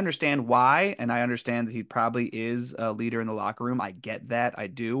thing. I understand why, and I understand that he probably is a leader in the locker room. I get that, I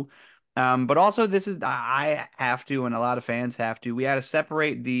do. But also this is I have to, and a lot of fans have to. We had to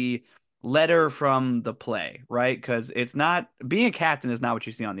separate the letter from the play, right? Because it's not being a captain is not what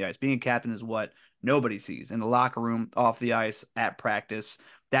you see on the ice. Being a captain is what nobody sees in the locker room, off the ice, at practice.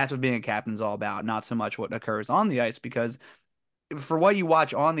 That's what being a captain is all about, not so much what occurs on the ice. Because for what you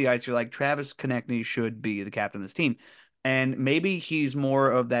watch on the ice, you're like, Travis Konecny should be the captain of this team. And maybe he's more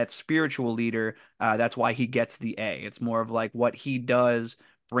of that spiritual leader. That's why he gets the A. It's more of like what he does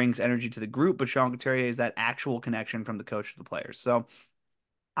brings energy to the group, but Sean Couturier is that actual connection from the coach to the players. So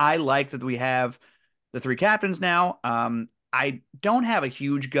I like that we have the three captains now. I don't have a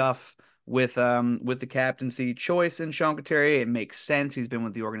huge guff with the captaincy choice in Sean Couturier. It makes sense. He's been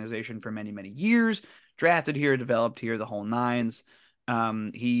with the organization for many years, drafted here, developed here, the whole nines.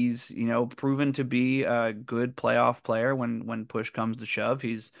 He's proven to be a good playoff player when push comes to shove.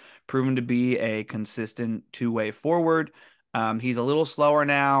 He's proven to be a consistent two-way forward. He's a little slower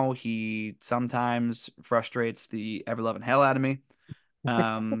now. He sometimes frustrates the ever loving hell out of me.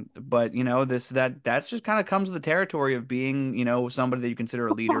 But that's just kind of comes with the territory of being, somebody that you consider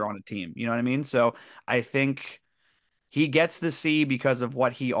a leader on a team. You know what I mean? So I think he gets the C because of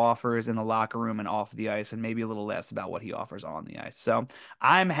what he offers in the locker room and off the ice, and maybe a little less about what he offers on the ice. So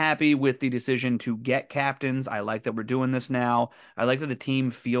I'm happy with the decision to get captains. I like that we're doing this now. I like that the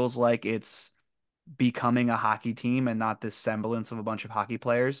team feels like it's becoming a hockey team and not this semblance of a bunch of hockey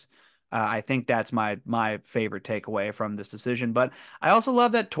players. I think that's my favorite takeaway from this decision. But I also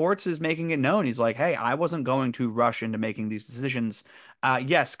love that Torts is making it known. He's like, hey, I wasn't going to rush into making these decisions.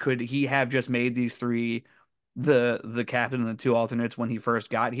 Yes, could he have just made these three the captain and the two alternates when he first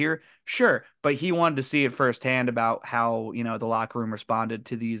got here? Sure, but he wanted to see it firsthand about how the locker room responded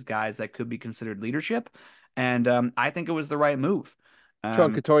to these guys that could be considered leadership, and I think it was the right move. Sean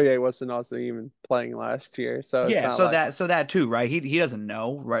Um, Couturier wasn't also even playing last year, so it's Yeah, not like so that too, right? He doesn't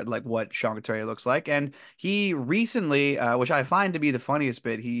know, right, like what Sean Couturier looks like, and he recently, which I find to be the funniest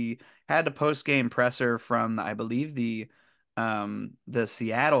bit, he had a post game presser from I believe the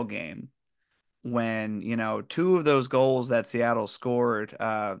Seattle game when, two of those goals that Seattle scored,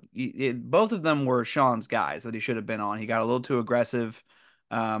 both of them were Sean's guys that he should have been on. He got a little too aggressive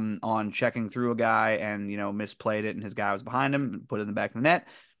on checking through a guy and, misplayed it, and his guy was behind him and put it in the back of the net.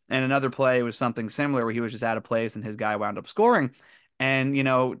 And another play was something similar where he was just out of place and his guy wound up scoring. And,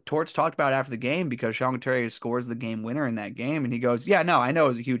 Torts talked about it after the game because Sean Couturier scores the game winner in that game. And he goes, yeah, no, I know it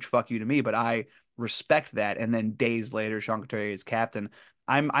was a huge fuck you to me, but I respect that. And then days later, Sean Couturier is captain.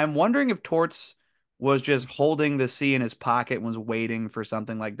 I'm wondering if Torts was just holding the C in his pocket and was waiting for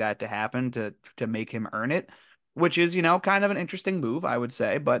something like that to happen to make him earn it, which is, kind of an interesting move, I would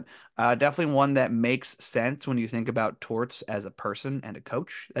say, but definitely one that makes sense when you think about Torts as a person and a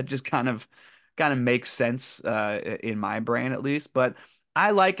coach. That just kind of makes sense in my brain at least, but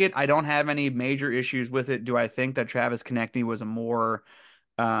I like it. I don't have any major issues with it. Do I think that Travis Konechny was a more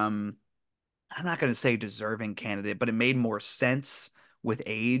um I'm not going to say deserving candidate, but it made more sense with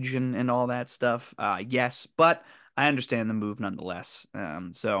age and all that stuff. Yes, but I understand the move nonetheless.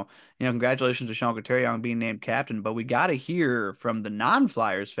 So, congratulations to Sean Couturier on being named captain, but we got to hear from the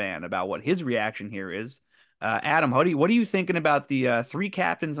non-Flyers fan about what his reaction here is. Adam, what are you thinking about the three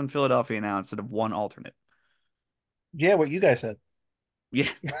captains in Philadelphia now instead of one alternate? Yeah, what you guys said. Yeah,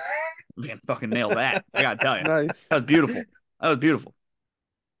 we can fucking nail that. I gotta tell you, nice. that was beautiful. That was beautiful.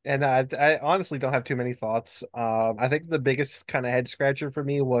 And I honestly don't have too many thoughts. I think the biggest kind of head scratcher for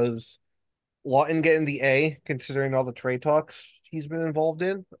me was Lawton getting the A, considering all the trade talks he's been involved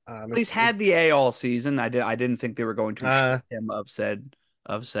in. But he's had the A all season. I didn't think they were going to Uh, strip him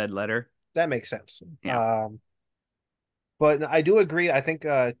of said letter. that makes sense. Yeah. But I do agree. I think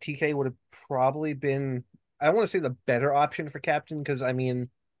TK would have probably been, I don't want to say the better option for captain because I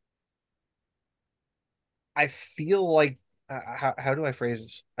mean, I feel like how do I phrase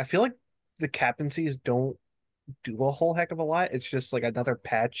this? I feel like the captaincies don't do a whole heck of a lot. It's just like another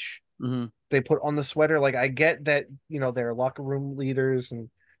patch Hmm. they put on the sweater. Like I get that, they're locker room leaders and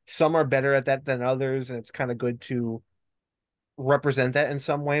some are better at that than others, and it's kind of good to represent that in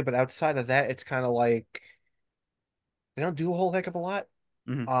some way. But outside of that, it's kind of like they don't do a whole heck of a lot.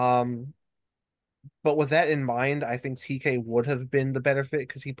 Hmm. Um, but with that in mind, I think TK would have been the better fit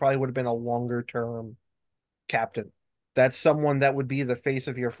because he probably would have been a longer term captain. That's someone that would be the face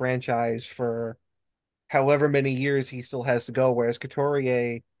of your franchise for however many years he still has to go. Whereas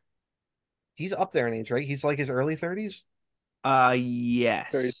Couturier, he's up there in age, right? He's like his early 30s.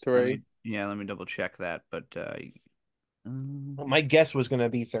 Yes. Thirty-three. Let me double check that. But um, My guess was going to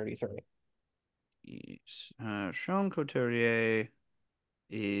be 33. yes. Sean Couturier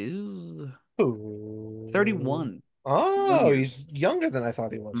is Ooh. 31. One Oh, year. he's younger than I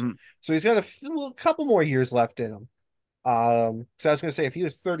thought he was. Mhm. So he's got a couple more years left in him. So I was gonna say if he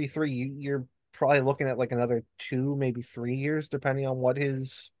was 33, you're probably looking at like another 2, maybe 3 years, depending on what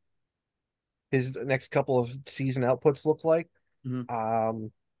his next couple of season outputs look like. Mhm.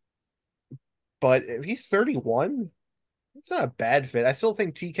 Um, but if he's 31, it's not a bad fit. I still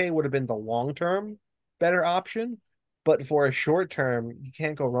think TK would have been the long term better option, but for a short term, you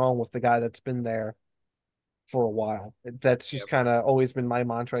can't go wrong with the guy that's been there for a while. That's just Yep. kind of always been my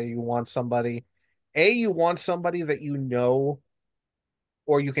mantra. You want somebody that you know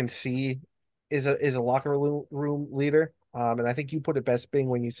or you can see is a locker room leader. And I think you put it best, Bing,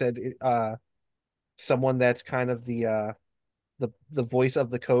 when you said someone that's kind of the voice of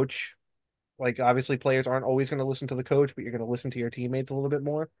the coach. Like obviously players aren't always going to listen to the coach, but you're going to listen to your teammates a little bit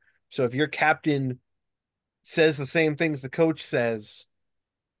more. So if your captain says the same things the coach says,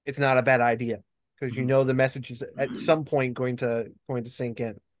 it's not a bad idea because you Mhm. know the message is at some point going to sink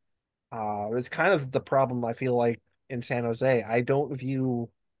in. It's kind of the problem I feel like in San Jose. I don't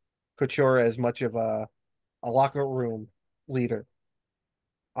view Couture as much of a locker room leader.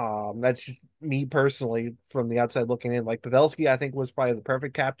 That's just me personally from the outside looking in. Like Pavelski, I think was probably the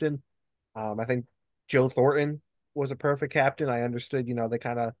perfect captain. I think Joe Thornton was a perfect captain. I understood, they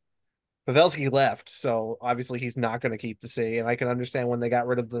kind of Pavelski left, so obviously he's not going to keep the C. And I can understand when they got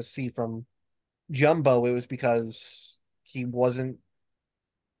rid of the C from Jumbo, it was because he wasn't,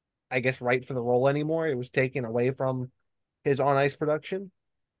 I guess, right for the role anymore. It was taken away from his on ice production.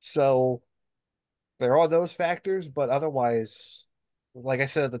 So there are those factors, but otherwise, like I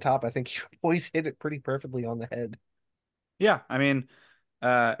said at the top, I think you always hit it pretty perfectly on the head. Yeah, I mean,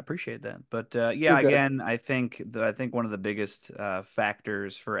 Appreciate that. But You're yeah, good. again, I think one of the biggest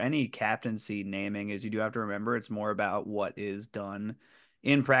factors for any captaincy naming is you do have to remember it's more about what is done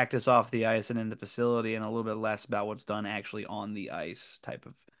in practice off the ice and in the facility, and a little bit less about what's done actually on the ice type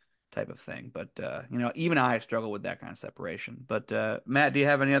of thing. But you know, even I struggle with that kind of separation. But Matt, do you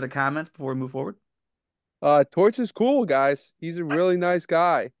have any other comments before we move forward? Torch is cool, guys. He's a really nice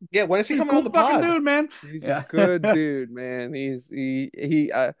guy. Yeah, when is he He's a coming on cool the fucking pod? dude, man. He's a Yeah. good dude, man.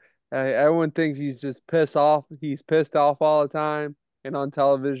 Everyone thinks he's just pissed off. He's pissed off all the time, and on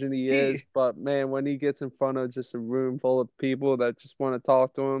television he is. He But man, when he gets in front of just a room full of people that just want to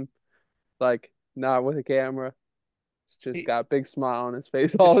talk to him, like not with a camera, it's just he got a big smile on his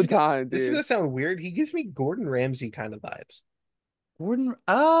face this all the is gonna time, this is dude. gonna sound weird. He gives me Gordon Ramsay kind of vibes. Gordon.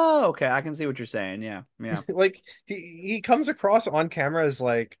 Oh, okay. I can see what you're saying. Yeah. Yeah. Like he comes across on camera as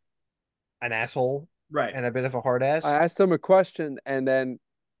like an asshole Right. and a bit of a hard I ass. asked him a question, and then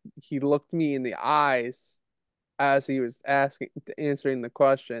he looked me in the eyes as he was answering the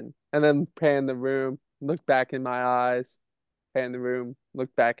question, and then panned the room, looked back in my eyes, panned the room,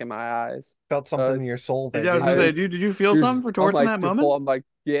 looked back in my eyes. Felt Uh, something in it's, your soul there, I was didn't gonna you? say, I dude, did you feel he was, something for Torts in that moment? I'm like,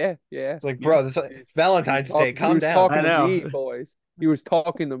 yeah, yeah. It's like, Yeah. bro, this He was, Valentine's Day. he Calm was down. I talking to know. me, boys. He was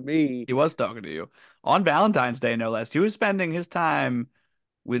talking to me. He was talking to you on Valentine's Day, no less. He was spending his time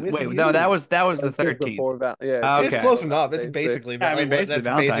with. With Wait, no, you. that was the That's just 13th. before Val. Yeah, It's just Okay. close before enough. It's Valentine's Day. basically Yeah, I mean, basically that's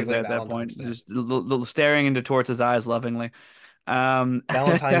Valentine's basically Day at that Valentine's point, Day. just staring into Torts' eyes lovingly. Um,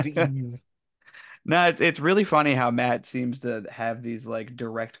 Valentine's Eve. no, it's really funny how Matt seems to have these like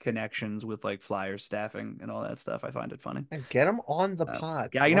direct connections with like Flyers staffing and all that stuff. I find it funny. And get him on the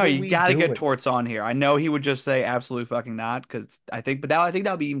pod. Yeah, you What know, are you we got to get doing? Torts on here. I know he would just say absolutely fucking not because I think that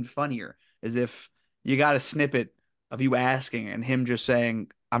would be even funnier is if you got a snippet of you asking and him just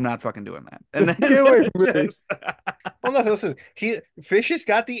saying, I'm not fucking doing that. And then Get away from me. just, Well, no, listen. Fish has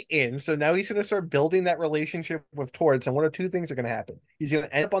got the in, so now he's going to start building that relationship with Torts, and one of two things are going to happen. He's going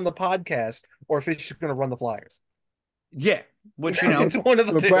to end up on the podcast, or Fish is going to run the Flyers. yeah, which, you know, It's one of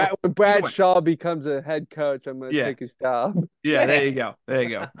the two. When either Brad way. Shaw becomes a head coach, I'm gonna Yeah. take his job. Yeah, there Yeah. you go. There you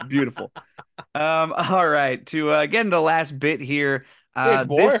go. Beautiful. All right. To get into the last bit here, There's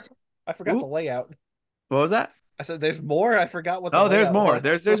more. this, I forgot the oop, layout. what was that? I said there's more. I forgot what the Oh, there's layout more. was.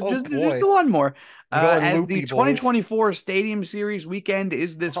 There's just Boy, the one more. I'm going As the loopy, boys. 2024 Stadium Series weekend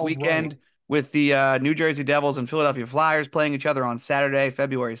is this All right. weekend with the New Jersey Devils and Philadelphia Flyers playing each other on Saturday,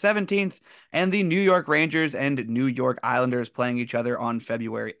 February 17th, and the New York Rangers and New York Islanders playing each other on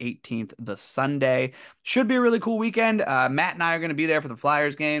February 18th, the Sunday. Should be a really cool weekend. Matt and I are going to be there for the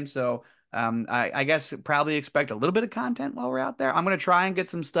Flyers game, so I guess probably expect a little bit of content while we're out there. I'm going to try and get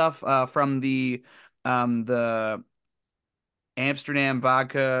some stuff from the Amsterdam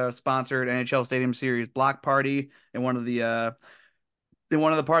Vodka sponsored NHL Stadium Series block party in one of the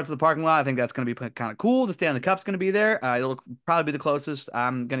parts of the parking lot. I think that's going to be kind of cool. The Stanley Cup's going to be there. It'll probably be the closest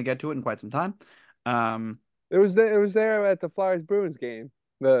I'm going to get to it in quite some time. Um, It was there at the Flyers Bruins game.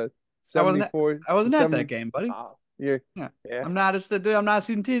 The I wasn't 74, I the wasn't at that 70. game, buddy. Oh, you're Yeah. yeah. I'm not a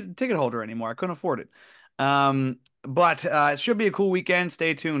season ticket holder anymore. I couldn't afford it. But it should be a cool weekend.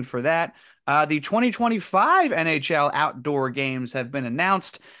 Stay tuned for that. The 2025 NHL outdoor games have been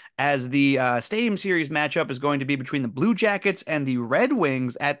announced as the Stadium Series matchup is going to be between the Blue Jackets and the Red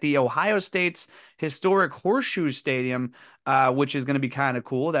Wings at the Ohio State's historic Horseshoe Stadium, which is going to be kind of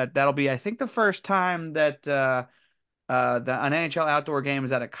cool. That'll be, I think, the first time that an NHL outdoor game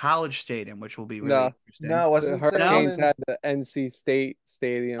is at a college stadium, which will be really No, interesting. No, the wasn't there one No? Hurricanes in? had the NC State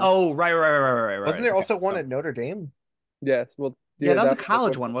Stadium. Oh, Wasn't right. there Okay. also one So, at Notre Dame? Yes, well, yeah, yeah, that was a that was the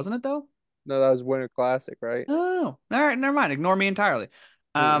college winter. one, wasn't it, though? No, that was Winter Classic, right? Oh, all right, never mind. Ignore me entirely.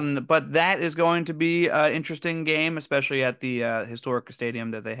 Yeah. But that is going to be an interesting game, especially at the historic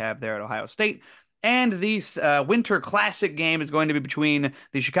stadium that they have there at Ohio State. And the Winter Classic game is going to be between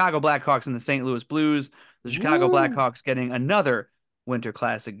the Chicago Blackhawks and the St. Louis Blues. The Chicago Woo! Blackhawks getting another Winter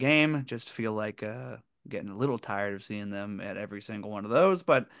Classic game. Just feel like getting a little tired of seeing them at every single one of those,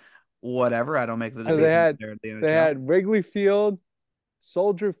 but whatever. I don't make the So decisions there at the they NHL. had Wrigley Field,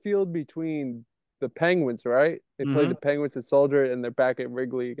 Soldier Field between the Penguins, right? They played Hmm. the Penguins at Soldier, and they're back at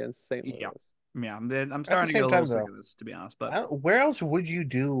Wrigley against St. Yeah, Louis. yeah. I'm At the starting to get same a little time, sick though, of this, to be honest. But where else would you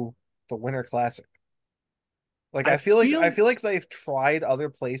do the Winter Classic? Like I I feel feel like they've tried other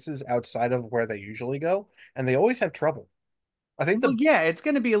places outside of where they usually go, and they always have trouble. I think Well, the yeah, it's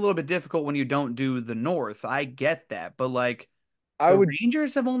going to be a little bit difficult when you don't do the North. I get that, but like I the would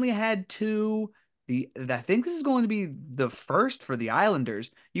Rangers have only had two. I think this is going to be the first for the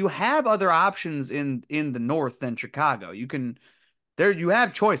Islanders. You have other options in the North than Chicago. You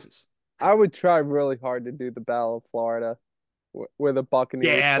have choices. I would try really hard to do the Battle of Florida. where the Buccaneers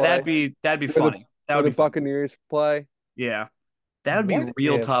Yeah, play, that'd be where the funny. That where would the be funny. Buccaneers play. Yeah. That would be What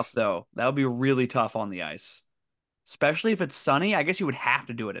real tough if though. That would be really tough on the ice. Especially if it's sunny. I guess you would have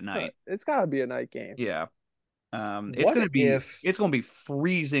to do it at night. It's got to be a night game. Yeah. what if It's gonna be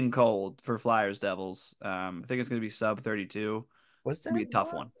freezing cold for Flyers Devils. I think it's gonna be sub 32. was It'll be that a tough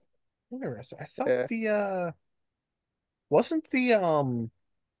not one. interesting? I thought Yeah. the wasn't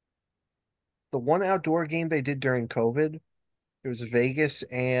the one outdoor game they did during COVID. It was Vegas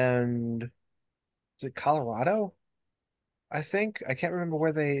and is it Colorado? I think I can't remember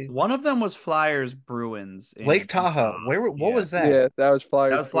where they One of them was Flyers Bruins Lake in Tahoe. Utah. What Yeah. was that? Yeah, that was That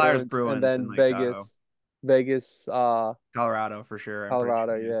Flyers was Flyers Bruins, and Bruins in then Lake Tahoe. Vegas, Colorado for sure, I'm pretty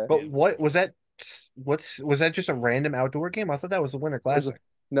Colorado. sure. Yeah. Yeah, But Yeah. what was that? What's was that just a random outdoor game? I thought that was the Winter it was Classic.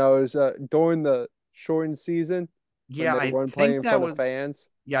 no, it was during the shortened season when Yeah, they I weren't playing think in that front of was fans.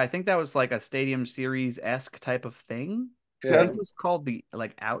 yeah, I think that was like a Stadium Series-esque type of thing. Because I think Yeah, it was called the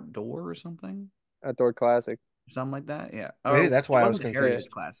like outdoor or something. outdoor classic. Something like that. Yeah. Maybe Oh, that's it why I was wasn't the Yeah, Heritage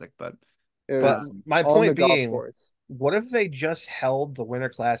confused. Classic, but it But was um, my on the point golf being, course. what if they just held the Winter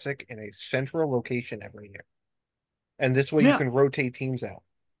Classic in a central location every year? And this way you yeah, can rotate teams out.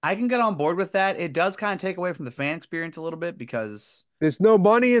 I can get on board with that. It does kind of take away from the fan experience a little bit because There's no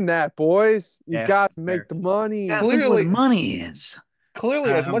money in that, boys. You yeah, got that's to make fair. the Gotta money. think where the Clearly, money is.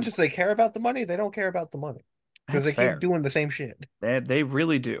 clearly, as much Um, as they care about the money, they don't care about the money because that's they keep fair. doing the same shit. They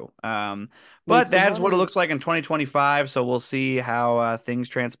really do. Need But some that's what it money. looks like in 2025. So we'll see how things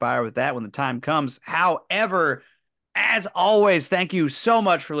transpire with that when the time comes. However, as always, thank you so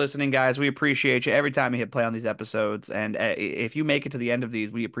much for listening, guys. We appreciate you every time you hit play on these episodes. And if you make it to the end of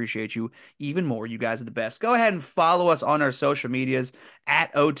these, we appreciate you even more. You guys are the best. Go ahead and follow us on our social medias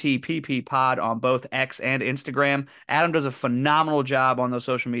at OTPPPod on both X and Instagram. Adam does a phenomenal job on those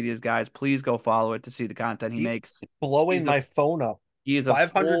social medias, guys. Please go follow it to see the content he Keep makes. blowing He's a my phone up. he is a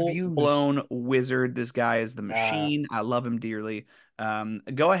 500 views. full-blown wizard. This guy is the Uh, machine. I love him dearly.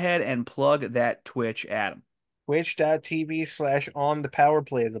 Go ahead and plug that Twitch, Adam. Twitch.tv/ on the power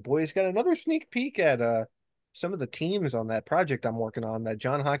play. The boys got another sneak peek at some of the teams on that project I'm working on that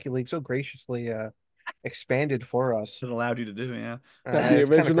John Hockey League so graciously expanded for us. It allowed you to do, yeah. The It's kind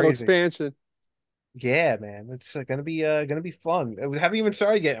of original crazy. expansion. Yeah, man. It's gonna be fun. We haven't even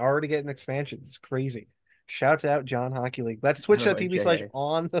started yet. Already getting expansions. It's crazy. Shouts out John Hockey League. That's By the way, twitch.tv/ JA.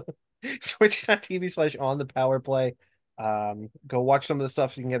 on the twitch.tv/ on the power play. Go watch some of the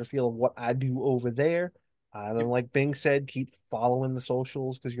stuff so you can get a feel of what I do over there. And then, like Bing said, keep following the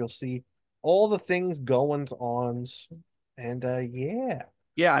socials because you'll see all the things goings ons. And yeah,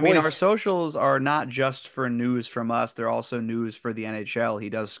 Yeah, I mean, our boys, socials are not just for news from us. They're also news for the NHL. He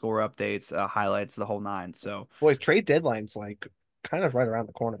does score updates, highlights, the whole nine. So trade deadline's like kind of right around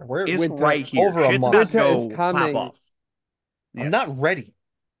the corner. We're it's Winter, right here. over a Shit's about month. to winter is go pop coming. off. I'm Yes. not ready.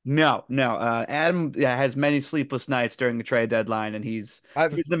 No, no. Adam has many sleepless nights during the trade deadline, and he's I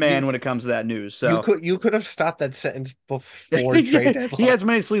the man when it comes to that news. So you could have stopped that sentence before trade he deadline. has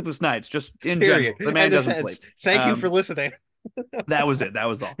many sleepless nights, just in Period. general. The man End of doesn't sentence. sleep. Thank you for Um, listening. that was it. That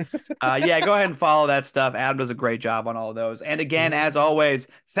was all. Yeah, go ahead and follow that stuff. Adam does a great job on all of those. And again, as always,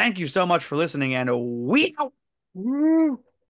 thank you so much for listening, and we out. Woo.